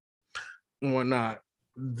and whatnot.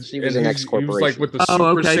 She was an X-Corporation. He was like with the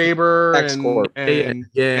Super Saber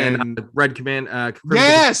and Red Command.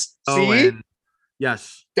 Yes,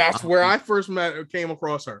 yes, that's where I first came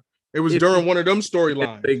across her. It was during one of them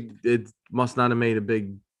storylines. It must not have made a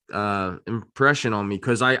big impression on me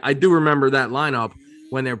because I do remember that lineup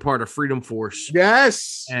when they were part of Freedom Force.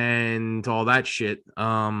 Yes. And all that shit.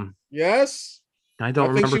 Yes. I don't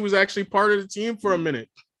remember. I think she was actually part of the team for a minute.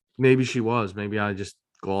 Maybe she was. Maybe I just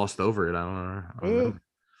glossed over it. I don't know.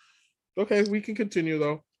 Okay, we can continue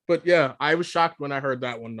though. But yeah, I was shocked when I heard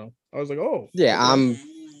that one though. I was like, oh. Yeah,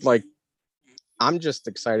 I'm just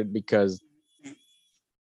excited because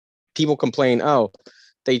people complain, oh,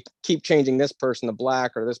 they keep changing this person to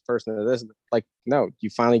black or this person to this. Like, no, you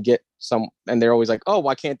finally get some, and they're always like, oh,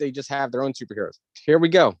 why can't they just have their own superheroes? Here we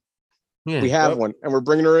go. Yeah, we have one, and we're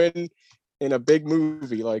bringing her in a big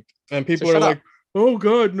movie. Like, and people are like, oh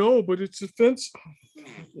God, no, but it's offensive.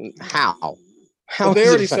 How? Well, they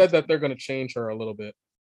already said that they're going to change her a little bit.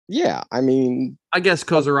 Yeah, I mean, I guess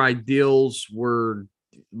because her ideals were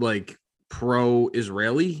like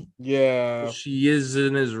pro-Israeli. Yeah, she is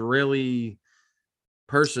an Israeli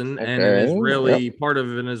person and an Israeli part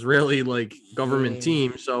of an Israeli like government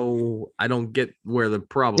team. So I don't get where the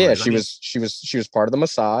problem is. She was part of the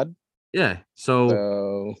Mossad. Yeah.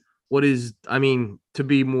 So what is? I mean, to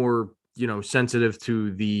be more sensitive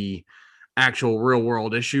to the actual real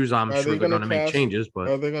world issues, I'm sure they're going to make changes. But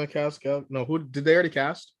are they going to cast? No, who did they already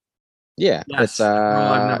cast? Yeah, yes.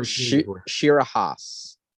 I've never seen Shira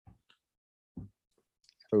Haas.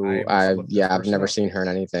 Who I've never seen her in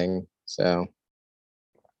anything. So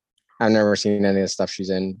I've never seen any of the stuff she's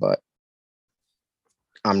in, but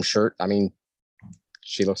I'm sure. I mean,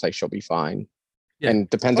 she looks like she'll be fine. Yeah. And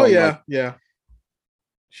depends on.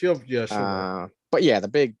 She'll. But yeah, the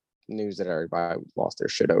big news that everybody lost their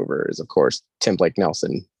shit over is, of course, Tim Blake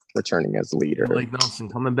Nelson returning as leader. Blake Nelson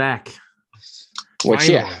coming back.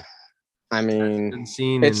 Which, I mean,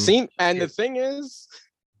 it seemed, and the thing is,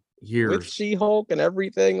 years with She-Hulk and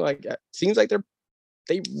everything, like, it seems like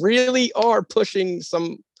they really are pushing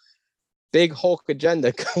some big Hulk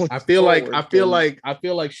agenda. I feel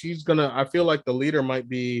like she's gonna. I feel like the leader might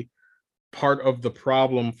be part of the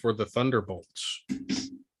problem for the Thunderbolts.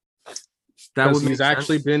 He's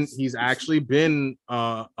actually been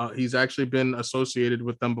associated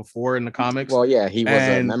with them before in the comics. Well, yeah, he was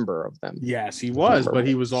a member of them. Yes, he was, but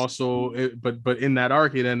he was also but in that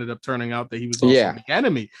arc, it ended up turning out that he was also the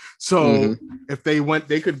enemy. So if they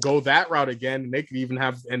could go that route again, and they could even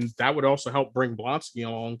have, and that would also help bring Blonsky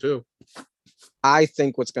along too. I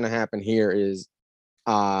think what's going to happen here is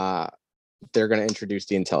they're going to introduce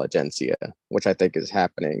the intelligentsia, which I think is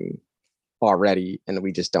happening already, and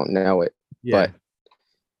we just don't know it. Yeah. But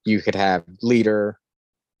you could have Leader,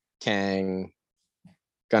 Kang,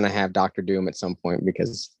 gonna have Doctor Doom at some point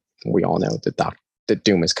because we all know that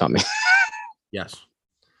Doom is coming. Yes.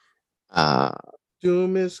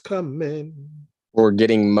 Doom is coming. We're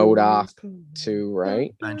getting MODOK too,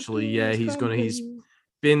 right? Eventually, yeah. He's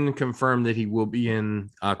been confirmed that he will be in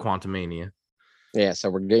Quantumania. Yeah, so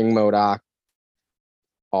we're getting MODOK.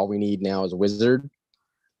 All we need now is a Wizard.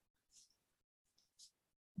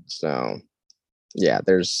 So, yeah,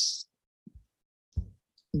 there's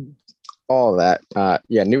all that.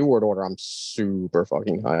 New World Order. I'm super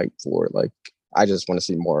fucking hyped for it. Like, I just want to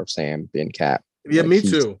see more of Sam being Cap. Yeah, me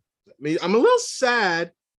too. I'm a little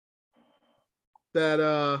sad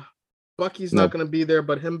that Bucky's not going to be there,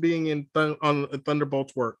 but him being in on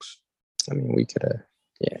Thunderbolts works. I mean, we could have.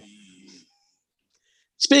 Yeah.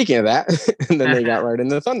 Speaking of that, and then they got right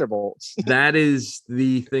into Thunderbolts. That is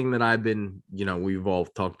the thing that I've been, we've all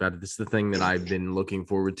talked about it. This is the thing that I've been looking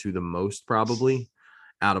forward to the most, probably,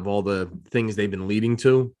 out of all the things they've been leading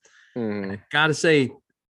to. I gotta say,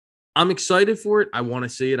 I'm excited for it. I want to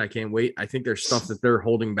see it. I can't wait. I think there's stuff that they're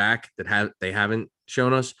holding back that they haven't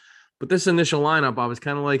shown us. But this initial lineup, I was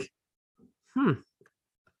kind of like,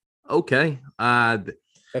 okay.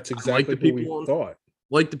 That's exactly what we thought.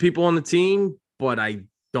 Like the people on the team, but I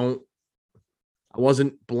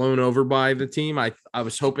wasn't blown over by the team. I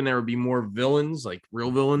was hoping there would be more villains, like real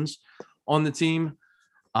villains on the team.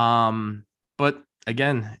 But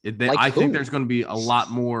again, I think there's going to be a lot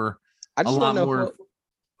more. I just want to know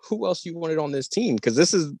who else you wanted on this team, because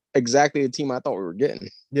this is exactly the team I thought we were getting.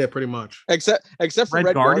 Yeah, pretty much. Except for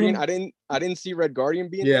Red Guardian. I didn't see Red Guardian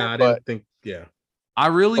being there. I didn't think. Yeah, I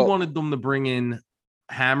really wanted them to bring in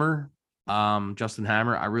Hammer, Justin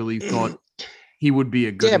Hammer. I really thought he would be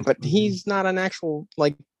a good. Yeah, but he's not an actual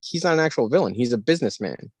villain. He's a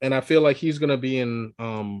businessman. And I feel like he's gonna be in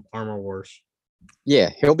Armor Wars. Yeah,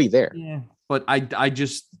 he'll be there. Yeah, but I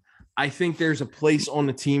think there's a place on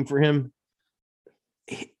the team for him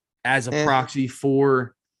as a proxy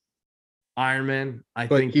for Iron Man. I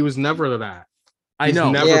think he was never that. I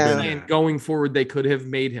know. Never been and going forward, they could have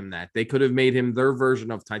made him that. They could have made him their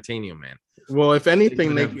version of Titanium Man. Well, if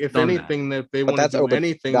anything, if they want to do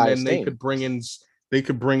anything, then they could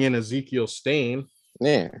bring in Ezekiel Stain.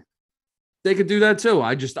 Yeah, they could do that too.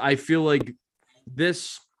 I feel like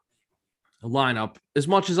this lineup, as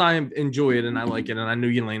much as I enjoy it and I like it, and I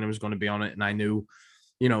knew Yelena was going to be on it, and I knew,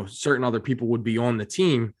 certain other people would be on the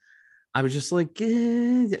team. I was just like,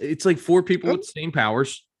 it's like 4 people with the same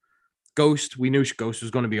powers. Ghost, we knew Ghost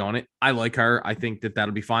was going to be on it. I like her. I think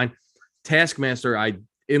that'll be fine. Taskmaster,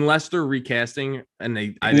 unless they're recasting, and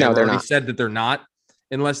they already said that they're not,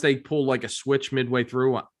 unless they pull like a switch midway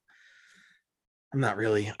through. I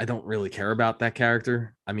don't really care about that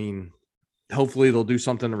character. I mean, hopefully they'll do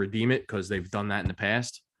something to redeem it because they've done that in the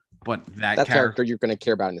past. But that character you're going to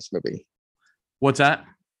care about in this movie. What's that?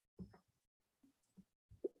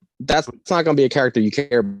 That's not going to be a character you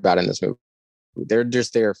care about in this movie. They're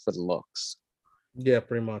just there for the looks. Yeah,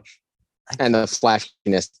 pretty much. And the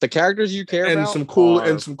flashiness. The characters you care about, and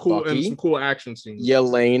some cool action scenes.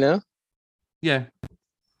 Yelena. Yeah.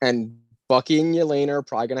 And Bucky and Yelena are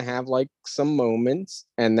probably going to have like some moments,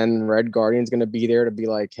 and then Red Guardian's going to be there to be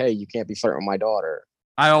like, hey, you can't be flirting with my daughter.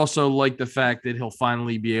 I also like the fact that he'll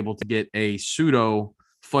finally be able to get a pseudo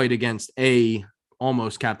fight against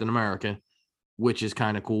almost Captain America, which is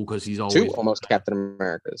kind of cool because he's always 2 almost Captain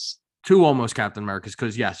Americas. 2 almost Captain Americas,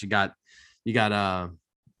 because yes, you got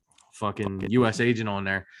fucking U.S. agent on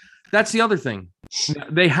there. That's the other thing.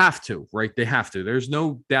 They have to, right? They have to. There's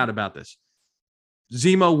no doubt about this.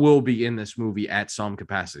 Zemo will be in this movie at some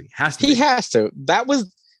capacity. He has to. That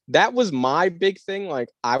was my big thing. Like,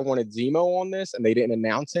 I wanted Zemo on this, and they didn't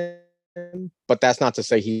announce him. But that's not to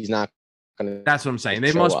say he's not gonna. That's what I'm saying.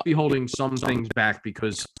 They must be holding some things back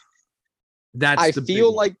because I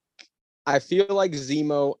feel like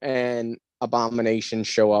Zemo and Abomination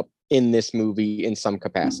show up in this movie in some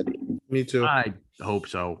capacity. Me too. I hope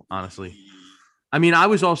so, honestly. I mean, I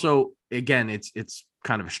was also, again, it's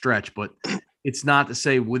kind of a stretch, but it's not to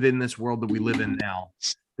say within this world that we live in now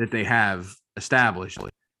that they have established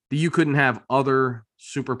that you couldn't have other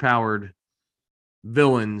superpowered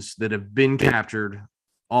villains that have been captured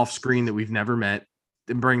off screen that we've never met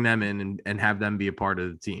and bring them in and have them be a part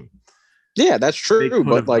of the team. Yeah, that's true.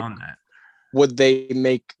 But like, would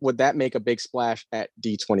that make a big splash at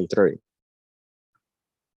D23?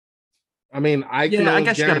 I mean, I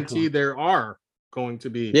guarantee there are going to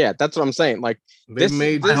be. Yeah, that's what I'm saying. Like, I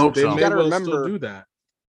hope so. You got to remember, do that.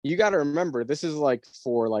 You got to remember, this is like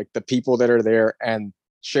for like the people that are there and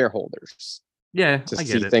shareholders. Yeah, to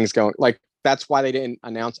see things going. Like, that's why they didn't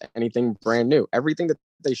announce anything brand new. Everything that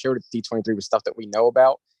they showed at D23 was stuff that we know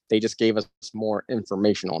about. They just gave us more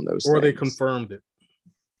information on those. Or things. They confirmed it.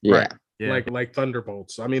 Yeah. Right. Yeah. Like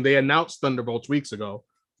Thunderbolts. I mean, they announced Thunderbolts weeks ago,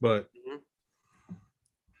 but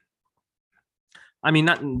I mean,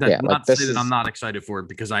 not to say that I'm not excited for it,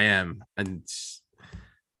 because I am, and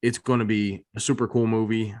it's going to be a super cool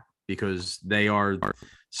movie because they are.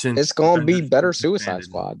 Since it's going to be better Suicide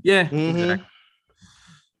Squad. Yeah, exactly.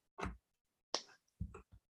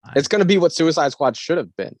 It's going to be what Suicide Squad should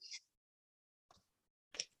have been.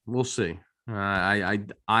 We'll see.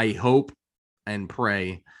 I hope and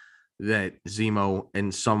pray that Zemo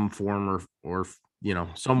in some form or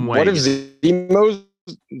some way. What if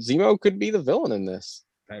Zemo could be the villain in this?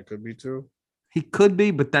 That could be too. He could be,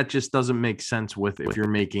 but that just doesn't make sense with if you're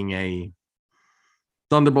making a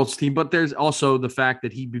Thunderbolts team. But there's also the fact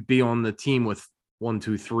that he'd be on the team with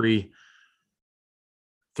 3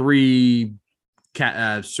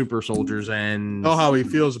 super soldiers, and know how he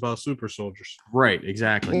feels about super soldiers. Right,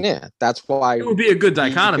 exactly. Yeah, that's why it would be a good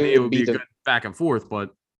dichotomy. It would be a good back and forth, but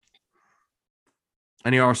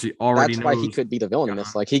and he already that's knows. Why he could be the villain in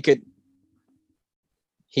this. Like, he could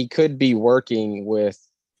be working with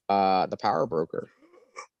the power broker,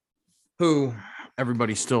 who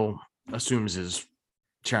everybody still assumes is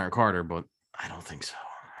Sharon Carter, but I don't think so.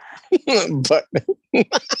 But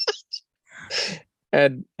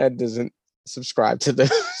Ed doesn't subscribe to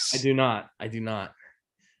this. I do not.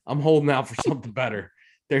 I'm holding out for something better.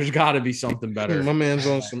 There's got to be something better. My man's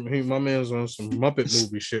on some Muppet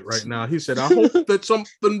movie shit right now. He said, "I hope that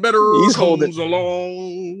something better comes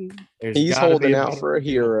along." He's holding out for a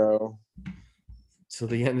hero till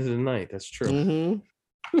the end of the night. That's true. Mm-hmm.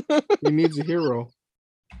 He needs a hero.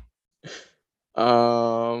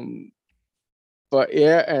 But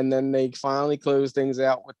yeah, and then they finally close things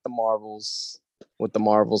out with the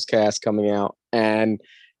Marvels cast coming out, and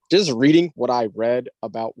just reading what I read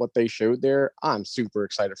about what they showed there, I'm super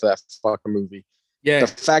excited for that fucking movie. Yeah, the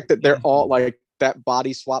fact that they're all like that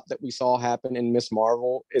body swap that we saw happen in Miss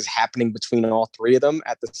Marvel is happening between all 3 of them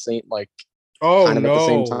at the same, like, Oh kind of no! At the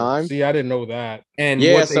same time. See, I didn't know that. And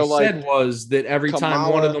what they said was that every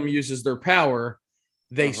time one of them uses their power,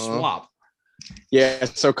 they swap. Yeah,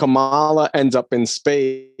 so Kamala ends up in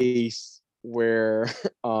space where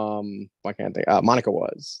I can't think Monica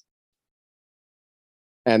was.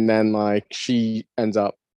 And then like she ends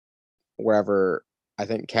up wherever I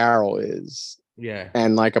think Carol is. Yeah.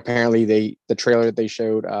 And like apparently the trailer that they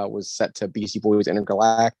showed was set to Beastie Boys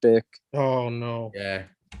Intergalactic. Oh no. Yeah.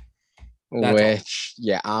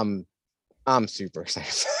 I'm super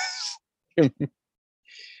excited.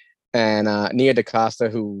 And Nia DaCosta,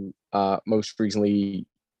 who most recently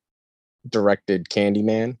directed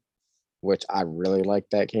Candyman, which I really like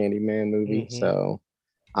that Candyman movie. Mm-hmm. So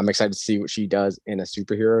I'm excited to see what she does in a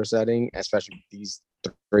superhero setting, especially with these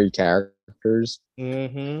 3 characters.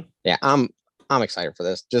 Mm-hmm. Yeah, I'm excited for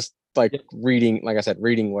this. Just like reading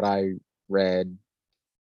what I read,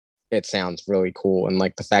 it sounds really cool. And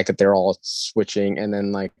like the fact that they're all switching and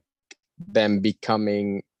then like them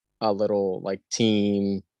becoming a little like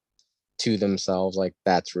team to themselves, like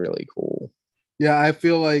that's really cool. Yeah, I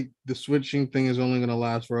feel like the switching thing is only going to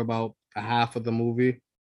last for about a half of the movie.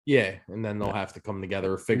 Yeah, and then they'll have to come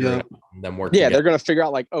together, figure it out, and then work. Yeah, they're going to figure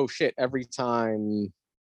out like, oh shit, every time.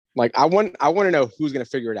 Like I want to know who's going to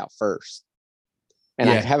figure it out first, and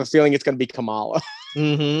I have a feeling it's going to be Kamala,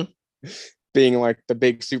 being like the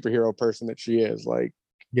big superhero person that she is. Like,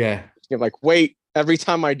 yeah, you're like, wait, every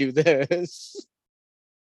time I do this.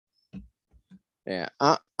 Yeah,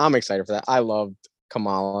 I'm excited for that. I loved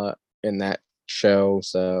Kamala in that show,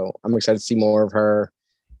 so I'm excited to see more of her.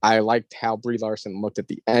 I liked how Brie Larson looked at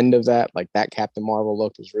the end of that. Like that Captain Marvel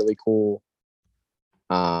look was really cool.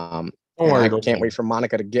 I can't wait for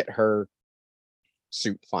Monica to get her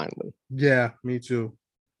suit finally. Yeah, me too.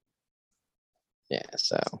 Yeah,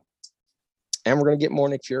 so. And we're going to get more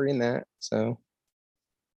Nick Fury in that, so.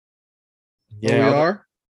 Yeah, we are?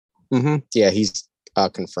 Mm-hmm. Yeah, he's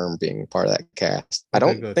confirmed being part of that cast. Okay, I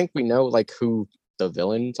don't think we know like who the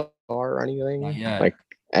villains are or anything. Like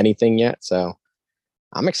anything yet, so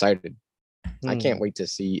I'm excited. I can't wait to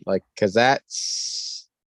see like because that's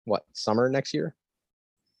what summer next year.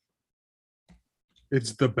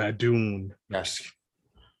 It's the Badoon. Yes.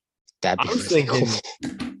 That'd be cool.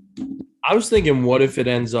 I was thinking, what if it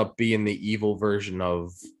ends up being the evil version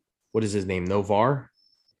of what is his name, Novar?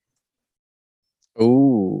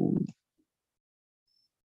 Ooh.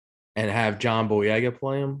 And have John Boyega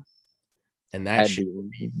play him, and that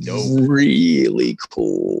would be dope. Really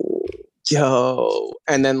cool, yo.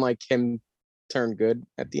 And then like him turn good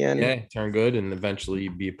at the end. Yeah, turn good, and eventually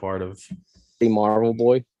be a part of the Marvel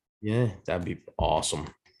boy. Yeah, that'd be awesome.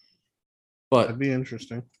 But that'd be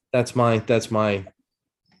interesting. That's my desire.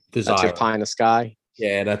 That's your pie in the sky.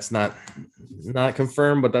 Yeah, that's not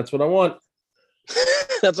confirmed, but that's what I want.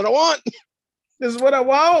 That's what I want. This is what I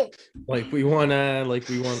want. Like we want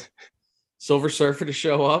Silver Surfer to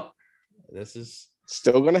show up. This is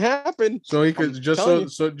still gonna happen. So he could so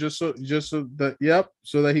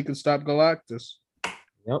that he could stop Galactus.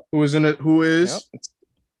 Yep. Who is in it? Who is? Yep.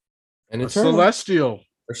 And it's Celestial.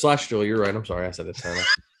 Or Celestial. You're right. I'm sorry. I said Eternal.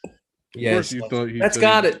 Yeah, that's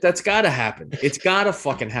got to happen. It's got to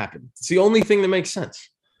fucking happen. It's the only thing that makes sense.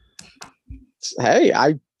 Hey,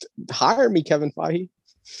 hire me, Kevin Feige.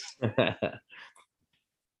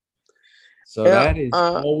 So that is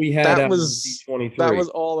all we had. That was D23. That was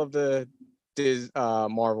all of the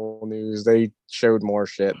Marvel news. They showed more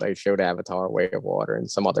shit. They showed Avatar: Way of Water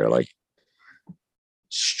and some other like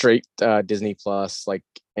straight Disney Plus like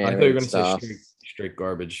I thought you were going to say straight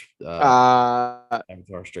garbage.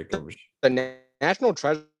 Avatar straight garbage. The National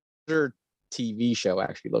Treasure TV show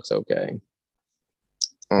actually looks okay.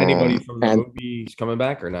 Anybody from the movies coming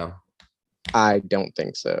back or no? I don't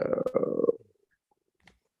think so.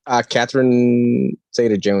 Catherine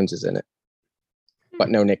Zeta-Jones is in it, but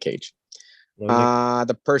no Nick Cage.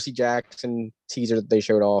 The Percy Jackson teaser that they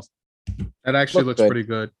showed off. That actually looks pretty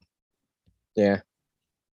good. Yeah.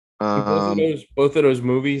 Both of those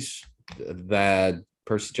movies, the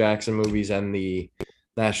Percy Jackson movies and the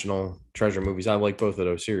National Treasure movies, I like both of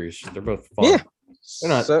those series. They're both fun. Yeah. They're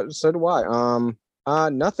not. So do I.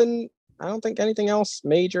 Nothing. I don't think anything else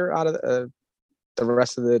major out of the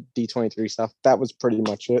rest of the D23 stuff. That was pretty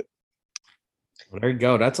much it. Well, there you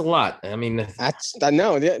go. That's a lot. I mean, I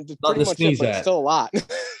know. Yeah, pretty much it, but it's still a lot.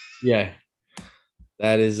 Yeah.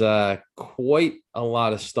 That is quite a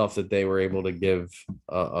lot of stuff that they were able to give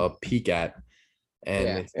a peek at.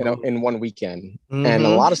 And in one weekend. Mm-hmm. And a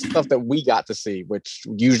lot of stuff that we got to see, which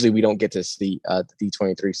usually we don't get to see the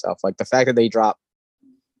D23 stuff. Like the fact that they dropped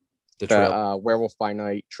the Werewolf by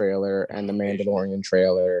Night trailer and the Mandalorian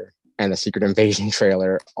trailer and the Secret Invasion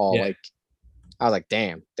trailer all like I was like,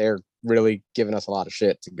 damn, they're really giving us a lot of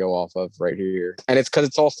shit to go off of right here. And it's because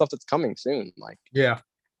it's all stuff that's coming soon. Like, yeah.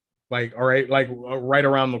 Like, all right, like right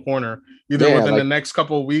around the corner, either within the next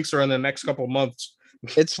couple of weeks or in the next couple of months.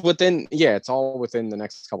 It's all within the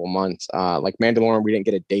next couple of months. Like Mandalorian, we didn't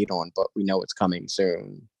get a date on, but we know it's coming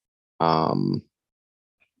soon.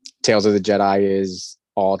 Tales of the Jedi is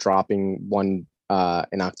all dropping one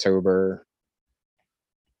in October.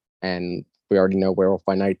 And we already know Werewolf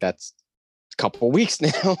by Night. That's a couple of weeks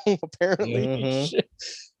now, apparently.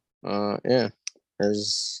 Yeah.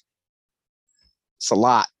 It's a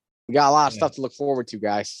lot. We got a lot of stuff to look forward to,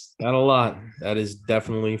 guys. Not a lot. That is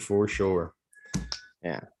definitely for sure.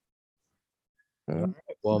 Yeah.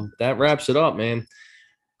 Well, that wraps it up, man.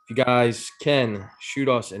 If you guys can shoot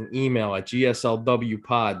us an email at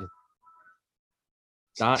gslwpod.com.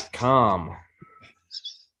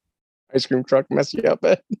 Ice cream truck mess you up,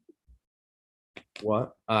 Ed?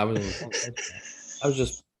 What? I was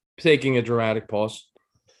just taking a dramatic pause.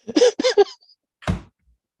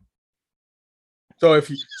 So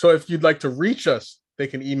if you'd like to reach us, they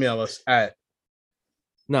can email us at.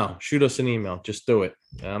 No, shoot us an email. Just do it.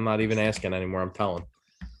 I'm not even asking anymore. I'm telling.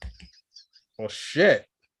 Well, shit.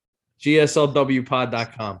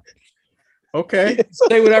 gslwpod.com. Okay.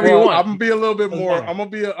 Say whatever you want. I'm gonna be a little bit more. I'm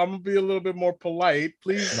gonna be a little bit more polite.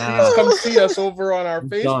 Please come see us over on our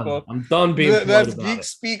Facebook. I'm done being. That's Geek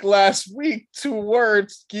Speak last week. 2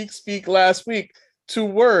 words. Geek Speak last week. 2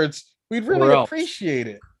 words. We'd really appreciate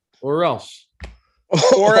it. Or else.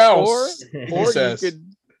 Or you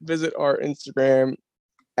could visit our Instagram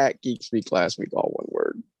at Geek Speak last week, all one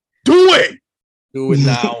word. Do it. Do it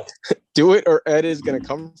now. Do it, or Ed is gonna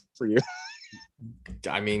come for you.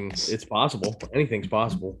 I mean, it's possible. Anything's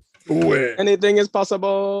possible. Do it. Anything is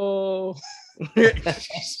possible.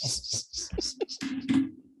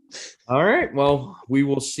 All right. Well, we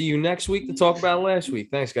will see you next week to talk about last week.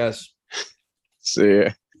 Thanks, guys. See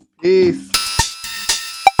ya. Peace.